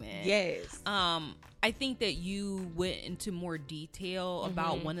segment, I think that you went into more detail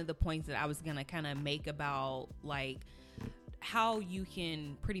about one of the points that I was gonna kind of make about like how you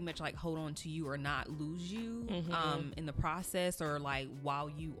can pretty much like hold on to you or not lose you in the process, or like while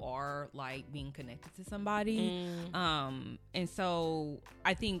you are like being connected to somebody. And so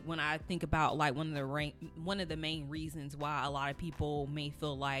I think when I think about like one of the main reasons why a lot of people may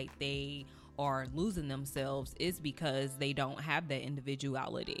feel like they are losing themselves is because they don't have that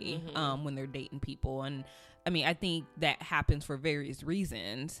individuality when they're dating people. And I mean, I think that happens for various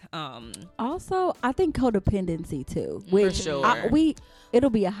reasons. Also, I think codependency too. Which for sure.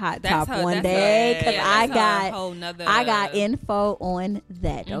 It'll be a hot top one day, because I got info on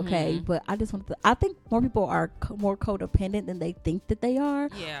that. Okay, but I just want to. I think more people are more codependent than they think that they are,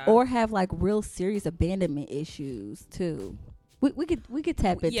 or have like real serious abandonment issues too. We could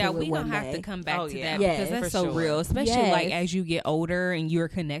tap into it we one gonna have day. to come back to that Yes, because that's for so sure. real, especially like as you get older and you're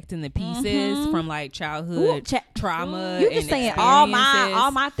connecting the pieces from like childhood trauma. You just and saying experiences.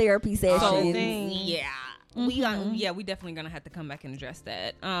 all my therapy sessions. So, we definitely gonna have to come back and address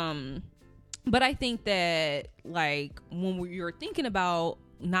that. But I think that like when you're thinking about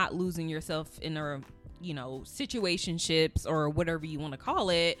not losing yourself in a situationships or whatever you want to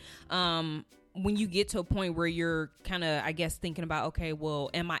call it, when you get to a point where you're kind of, I guess, thinking about, okay, well,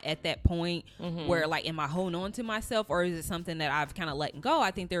 am I at that point where like, am I holding on to myself, or is it something that I've kind of let go?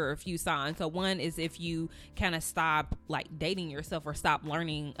 I think there are a few signs. So one is if you kind of stop like dating yourself or stop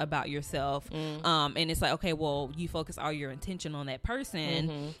learning about yourself. And it's like, okay, well, you focus all your attention on that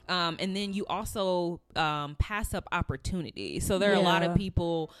person. And then you also pass up opportunities. So there are a lot of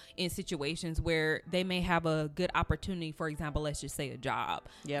people in situations where they may have a good opportunity. For example, let's just say a job.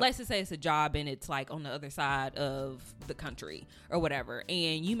 Let's just say it's a job and it's like on the other side of the country or whatever,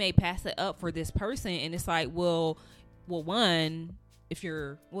 and you may pass it up for this person, and it's like, well, one,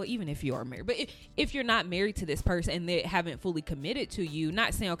 even if you are married, but if you're not married to this person and they haven't fully committed to you,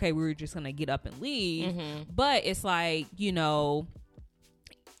 not saying, okay, we're just gonna get up and leave, but it's like,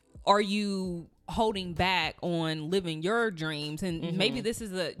 are you holding back on living your dreams? And maybe this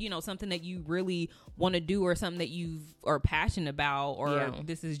is something that you really want to do, or something that you are passionate about, or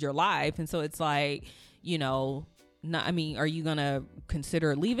this is your life. And so it's like, are you gonna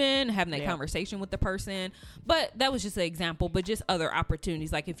consider leaving, having that conversation with the person? But that was just an example, but just other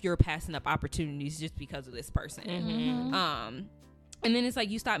opportunities, like if you're passing up opportunities just because of this person. And then it's like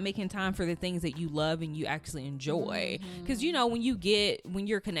you stop making time for the things that you love and you actually enjoy. Because, when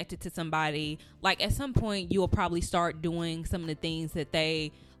you're connected to somebody, like at some point you'll probably start doing some of the things that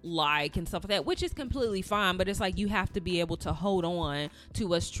they like and stuff like that, which is completely fine. But it's like you have to be able to hold on to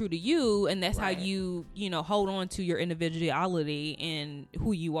what's true to you. And that's how you hold on to your individuality and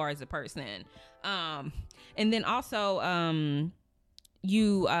who you are as a person. And then also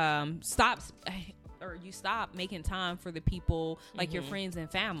you stop making time for the people like your friends and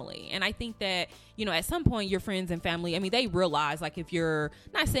family. And I think that, at some point your friends and family, they realize, like, if you're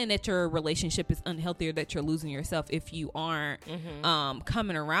not saying that your relationship is unhealthy or that you're losing yourself if you aren't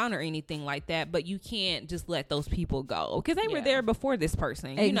coming around or anything like that, but you can't just let those people go because they were there before this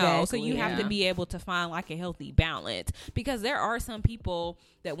person, so you have to be able to find like a healthy balance, because there are some people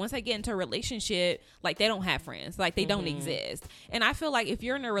that once they get into a relationship, like they don't have friends, like they don't exist. And I feel like if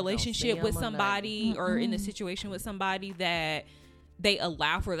you're in a relationship with somebody or in a situation with somebody that they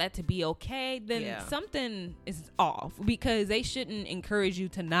allow for that to be okay, then something is off, because they shouldn't encourage you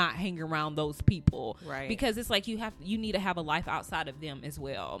to not hang around those people, right? Because it's like you need to have a life outside of them as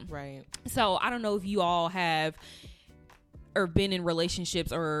well, right? So I don't know if you all have or been in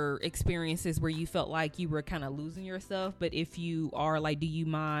relationships or experiences where you felt like you were kind of losing yourself, but if you are, like, do you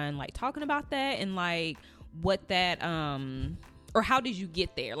mind like talking about that and like what that or how did you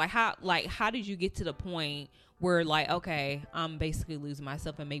get there? How did you get to the point where, like, okay, I'm basically losing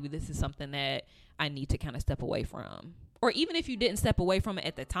myself and maybe this is something that I need to kind of step away from? Or even if you didn't step away from it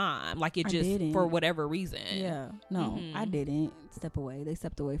at the time, like it just for whatever reason. Yeah. No, I didn't step away. They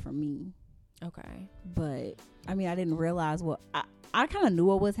stepped away from me. Okay. But I didn't realize I kind of knew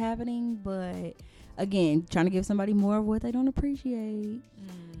what was happening, but again, trying to give somebody more of what they don't appreciate.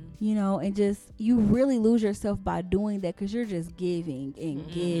 And just, you really lose yourself by doing that, because you're just giving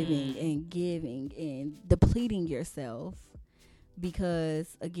and giving and giving and depleting yourself,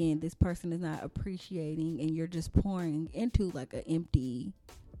 because again, this person is not appreciating and you're just pouring into like an empty,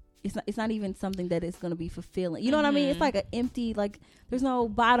 it's not even something that is going to be fulfilling. You know what I mean? It's like an empty, like there's no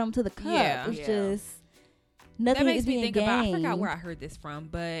bottom to the cup. It's just nothing is being gained. I forgot where I heard this from,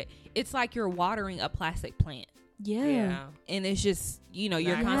 but it's like you're watering a plastic plant. Yeah. And it's just,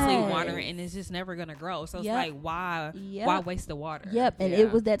 you're constantly watering and it's just never going to grow. So it's like, why waste the water? Yep. And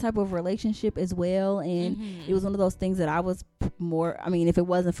it was that type of relationship as well. And it was one of those things that I was more, if it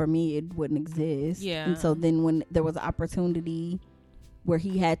wasn't for me, it wouldn't exist. Yeah. And so then when there was an opportunity where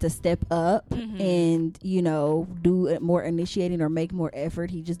he had to step up and, do more initiating or make more effort,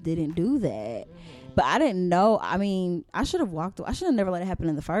 he just didn't do that. But I didn't know. I should have never let it happen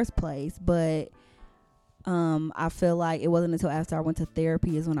in the first place. But I feel like it wasn't until after I went to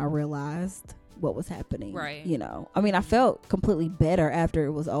therapy is when I realized what was happening. Right. I felt completely better after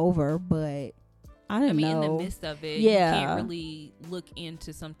it was over, but I didn't know. In the midst of it, you can't really look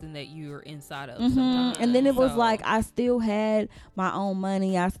into something that you're inside of sometimes. And then it was like, I still had my own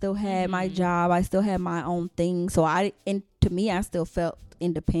money. I still had my job. I still had my own thing. So to me, I still felt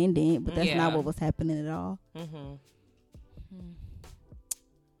independent, but that's not what was happening at all.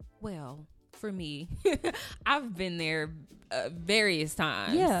 Well, for me, I've been there various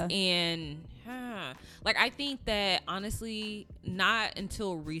times. Yeah. And like, I think that honestly, not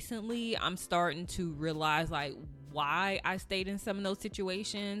until recently, I'm starting to realize like why I stayed in some of those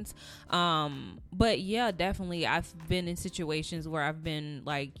situations. But yeah, definitely I've been in situations where I've been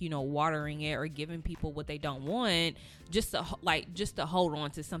like, you know, watering it or giving people what they don't want just to hold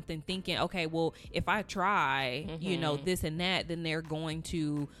on to something, thinking, okay, well, if I try, you know, this and that, then they're going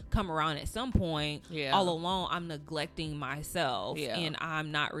to come around at some point. All along, I'm neglecting myself and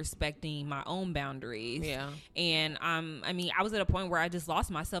I'm not respecting my own boundaries. And I was at a point where I just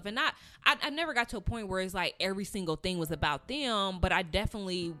lost myself, and I never got to a point where it's like every single thing was about them, but I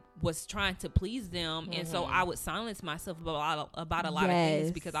definitely was trying to please them. And so I would silence myself about a lot of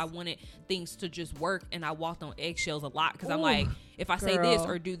things because I wanted things to just work, and I walked on eggshells a lot because I'm like, if I say this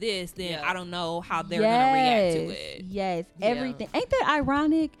or do this, then I don't know how they're gonna react to it. Everything. Ain't that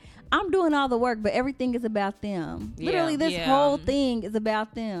ironic? I'm doing all the work, but everything is about them. Literally, this whole thing is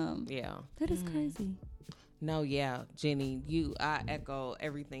about them. That is crazy. No, Jenny, I echo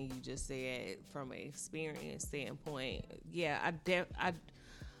everything you just said from an experience standpoint.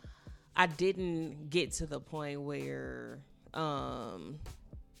 I didn't get to the point where,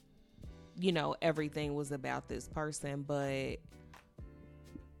 you know, everything was about this person, but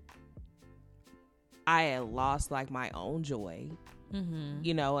I had lost like my own joy,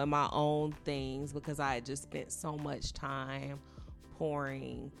 you know, and my own things because I had just spent so much time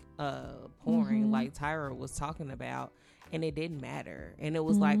pouring like Tyra was talking about, and it didn't matter. And it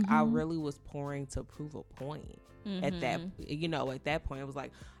was like I really was pouring to prove a point at that, you know, at that point it was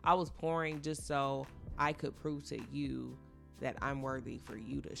like I was pouring just so I could prove to you that I'm worthy for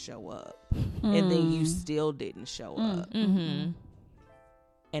you to show up. And then you still didn't show up. And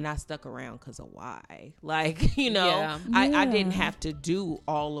I stuck around because of why. Like, you know, I didn't have to do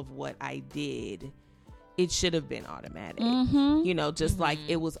all of what I did. It should have been automatic. You know, just like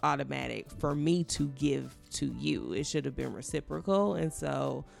it was automatic for me to give to you. It should have been reciprocal. And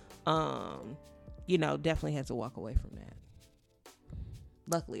so, you know, definitely had to walk away from that.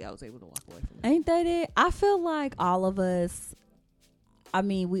 Luckily, I was able to walk away from that. Ain't that it? I feel like all of us, I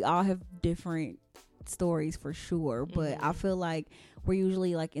mean, we all have different stories for sure, but I feel like we're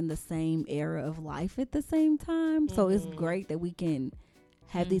usually like in the same era of life at the same time. So it's great that we can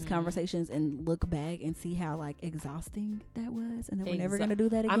have these conversations and look back and see how like exhausting that was, and then we're never gonna do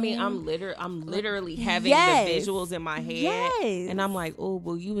that again. I mean, I'm literally having the visuals in my head, and I'm like, oh,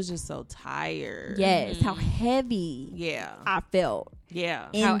 well, you was just so tired. How heavy. I felt. How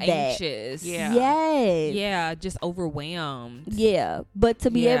anxious. Just overwhelmed. But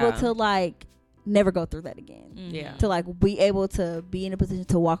to be able to like never go through that again. To like be able to be in a position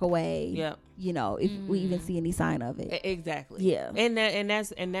to walk away. You know, if we even see any sign of it. Exactly. And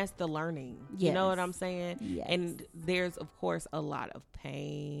that's the learning. You know what I'm saying? And there's of course a lot of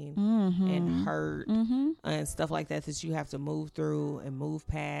pain and hurt and stuff like that you have to move through and move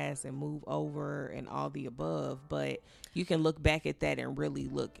past and move over and all the above. But you can look back at that and really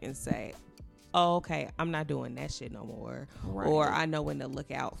look and say, oh, okay, I'm not doing that shit no more. Or I know when to look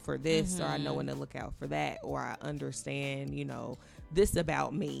out for this, or I know when to look out for that, or I understand, you know, this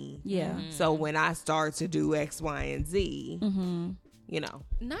about me. So when I start to do X, Y, and Z, you know.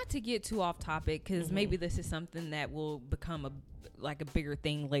 Not to get too off topic, because maybe this is something that will become a bigger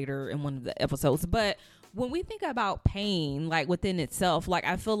thing later in one of the episodes, but when we think about pain, like within itself, like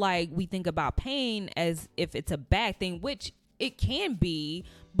I feel like we think about pain as if it's a bad thing, which it can be,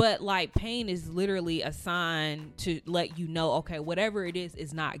 but like pain is literally a sign to let you know, okay, whatever it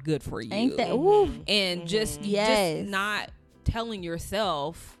is not good for you. Ain't that and just not telling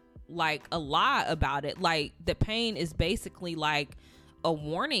yourself like a lie about it. Like the pain is basically like a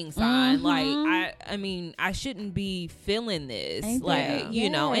warning sign. Like I mean I shouldn't be feeling this. Ain't like that? You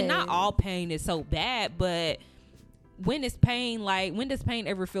know, and not all pain is so bad, but when is pain, like when does pain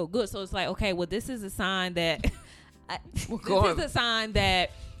ever feel good? So it's like, okay, well this is a sign that this is a sign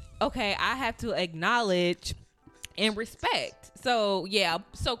that, okay, I have to acknowledge and respect. So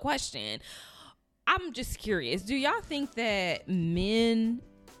so question, I'm just curious, do y'all think that men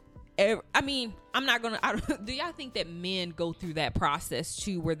do y'all think that men go through that process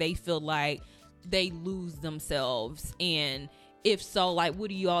too, where they feel like they lose themselves? And if so, like what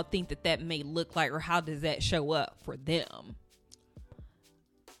do you all think that may look like, or how does that show up for them?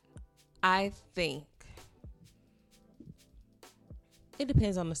 I think it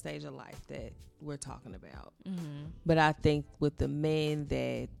depends on the stage of life that we're talking about. But I think with the men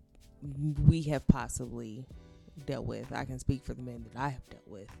that we have possibly dealt with, I can speak for the men that I have dealt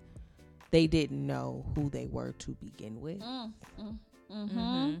with, they didn't know who they were to begin with.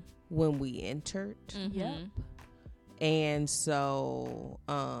 when we entered. Yep. And so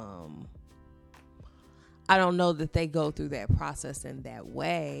I don't know that they go through that process in that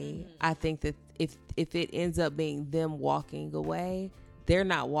way. I think that if it ends up being them walking away, they're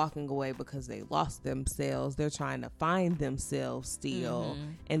not walking away because they lost themselves. They're trying to find themselves still.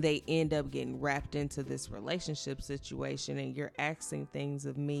 And they end up getting wrapped into this relationship situation. And you're asking things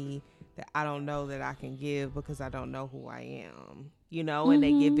of me that I don't know that I can give because I don't know who I am, you know, and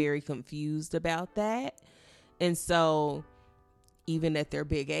they get very confused about that. And so even at their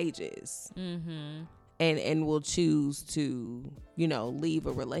big ages, and will choose to, you know, leave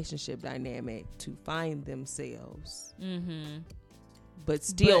a relationship dynamic to find themselves. But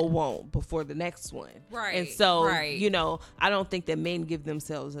still won't before the next one. Right. And so, you know, I don't think that men give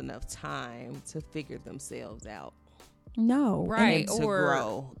themselves enough time to figure themselves out. No. And to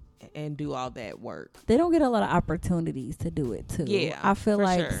grow and do all that work. They don't get a lot of opportunities to do it too. Yeah, I feel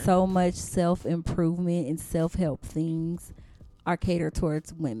like sure. so much self-improvement and self-help things are catered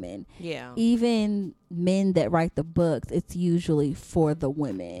towards women. Yeah. Even men that write the books, it's usually for the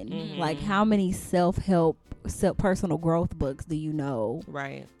women. Like, how many self-help, personal growth books do you know?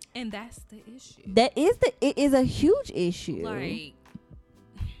 Right. And that's the issue. It is a huge issue. Like,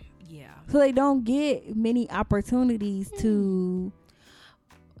 yeah. So they don't get many opportunities to.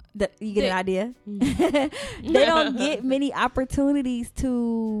 You get an idea? They don't get many opportunities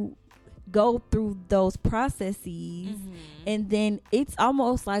to go through those processes. And then it's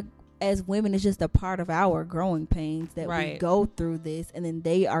almost like, as women, it's just a part of our growing pains that we go through this, and then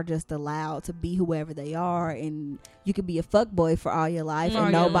they are just allowed to be whoever they are, and you could be a fuckboy for all your life,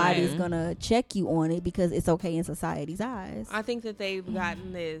 and nobody's gonna check you on it because it's okay in society's eyes. I think that they've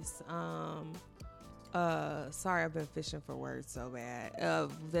gotten this sorry, I've been fishing for words so bad,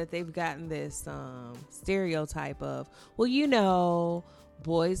 that they've gotten this stereotype of, well, you know,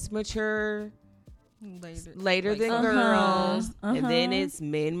 boys mature later than girls, and then it's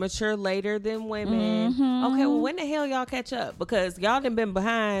men mature later than women. Okay, well, when the hell y'all catch up? Because y'all done been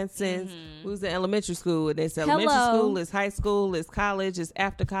behind since we was in elementary school, and it's elementary school, it's high school, it's college, it's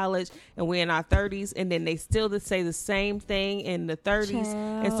after college, and we're in our 30s, and then they still say the same thing in the 30s.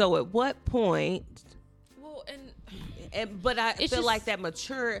 And so at what point? But I feel like that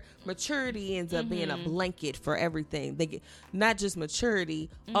maturity ends up being a blanket for everything. They get not just maturity.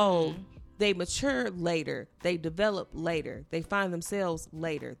 They mature later. They develop later. They find themselves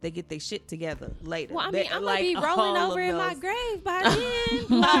later. They get their shit together later. Well, I mean, I'm going to be rolling over in my grave by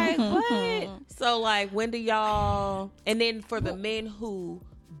then. Like, what? So, like, when do y'all... And then for the men who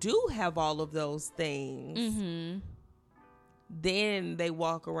do have all of those things, then they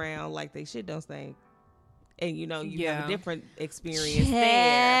walk around like they shit don't stink. And, you know, you have a different experience there.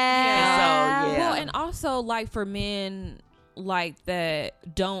 And so, Well, and also, like, for men... like that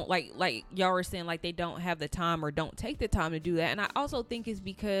don't like y'all were saying, like they don't have the time or don't take the time to do that. And I also think it's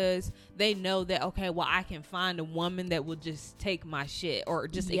because they know that, okay, well, I can find a woman that will just take my shit or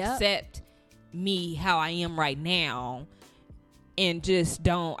just accept me how I am right now, and just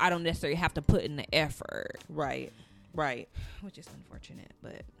I don't necessarily have to put in the effort. Right Which is unfortunate,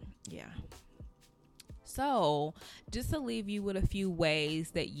 but yeah. So, just to leave you with a few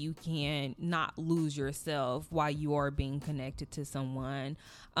ways that you can not lose yourself while you are being connected to someone,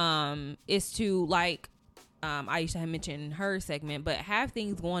 is to, like, Aisha had mentioned in her segment, but have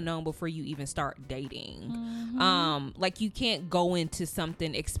things going on before you even start dating. Like, you can't go into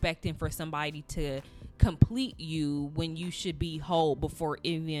something expecting for somebody to complete you when you should be whole before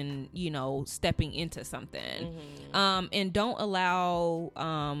even, you know, stepping into something. And don't allow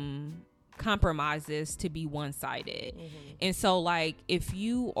compromises to be one-sided. And so, like, if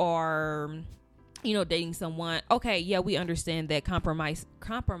you are, you know, dating someone, okay, yeah, we understand that compromises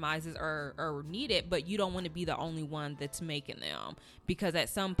are needed, but you don't want to be the only one that's making them, because at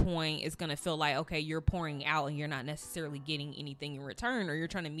some point it's going to feel like, okay, you're pouring out and you're not necessarily getting anything in return, or you're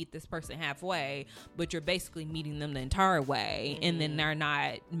trying to meet this person halfway, but you're basically meeting them the entire way, and then they're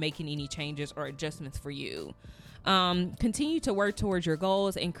not making any changes or adjustments for you. Continue to work towards your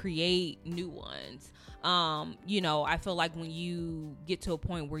goals and create new ones. You know, I feel like when you get to a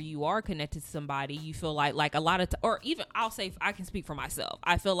point where you are connected to somebody, you feel like a lot of or even I'll say, I can speak for myself,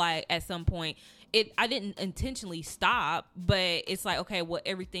 I feel like at some point I didn't intentionally stop, but it's like, okay, well,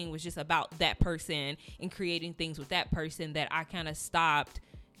 everything was just about that person and creating things with that person, that I kind of stopped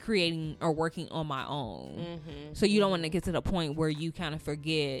creating or working on my own. So you don't want to get to the point where you kind of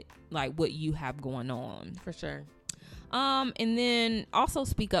forget like what you have going on. For sure. And then also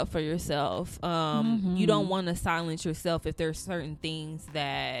speak up for yourself. You don't want to silence yourself if there's certain things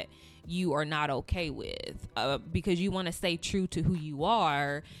that you are not okay with, because you want to stay true to who you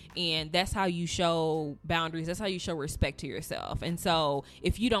are, and that's how you show boundaries. That's how you show respect to yourself. And so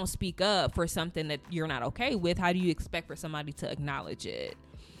if you don't speak up for something that you're not okay with, how do you expect for somebody to acknowledge it?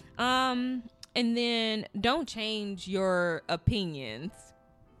 And then don't change your opinions.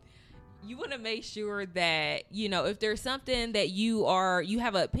 You want to make sure that, you know, if there's something that you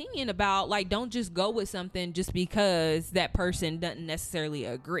have an opinion about, like, don't just go with something just because that person doesn't necessarily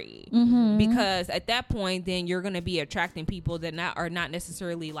agree. Because at that point, then you're going to be attracting people that are not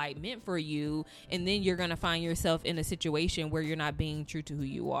necessarily like meant for you. And then you're going to find yourself in a situation where you're not being true to who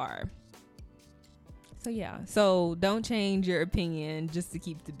you are. So, yeah. So don't change your opinion just to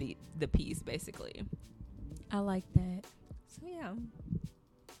keep the peace, basically. I like that. So, yeah.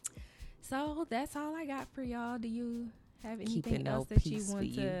 So that's all I got for y'all. Do you have anything else that you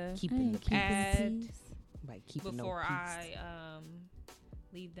want to add before I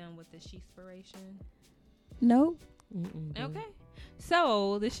leave them with the she-spiration? No. Okay.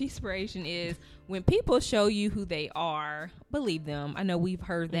 So the she-spiration is, when people show you who they are, believe them. I know we've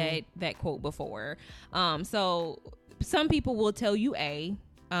heard that quote before. So some people will tell you A,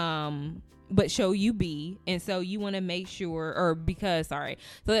 but show you B, and so you want to make sure, so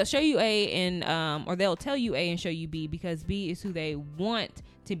they'll show you A and or they'll tell you A and show you B, because B is who they want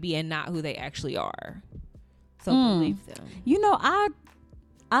to be and not who they actually are. So believe them. You know, I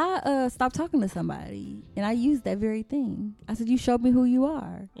stopped talking to somebody, and I used that very thing. I said, you showed me who you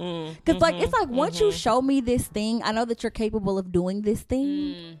are. Because like, it's like, once you show me this thing, I know that you're capable of doing this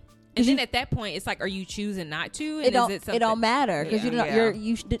thing. And then at that point, it's like, are you choosing not to? And it don't matter, because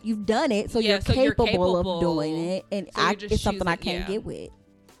you've done it, so you're capable of doing it, and it's something I can't get with.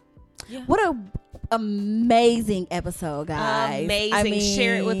 Yeah. What a amazing episode, guys! Amazing. I mean,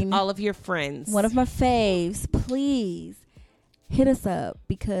 share it with all of your friends. One of my faves. Please hit us up,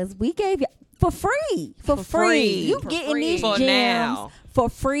 because we gave you for free. You getting these gems for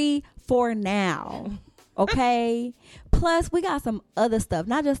free for now. Okay. Plus, we got some other stuff,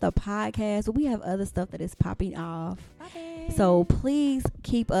 not just a podcast, but we have other stuff that is popping off. So please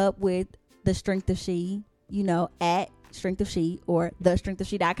keep up with the Strength of She, you know, at Strength of She or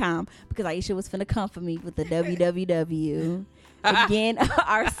thestrengthofshe.com, because Aisha was finna come for me with the www. Again,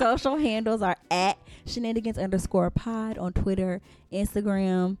 our social handles are at shenanigans_pod on Twitter,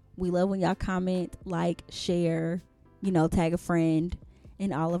 Instagram. We love when y'all comment, like, share, you know, tag a friend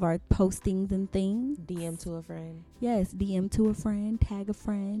in all of our postings and things. DM to a friend. Yes, DM to a friend, tag a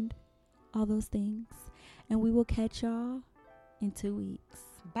friend, all those things. And we will catch y'all in 2 weeks.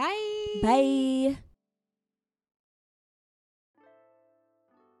 Bye. Bye.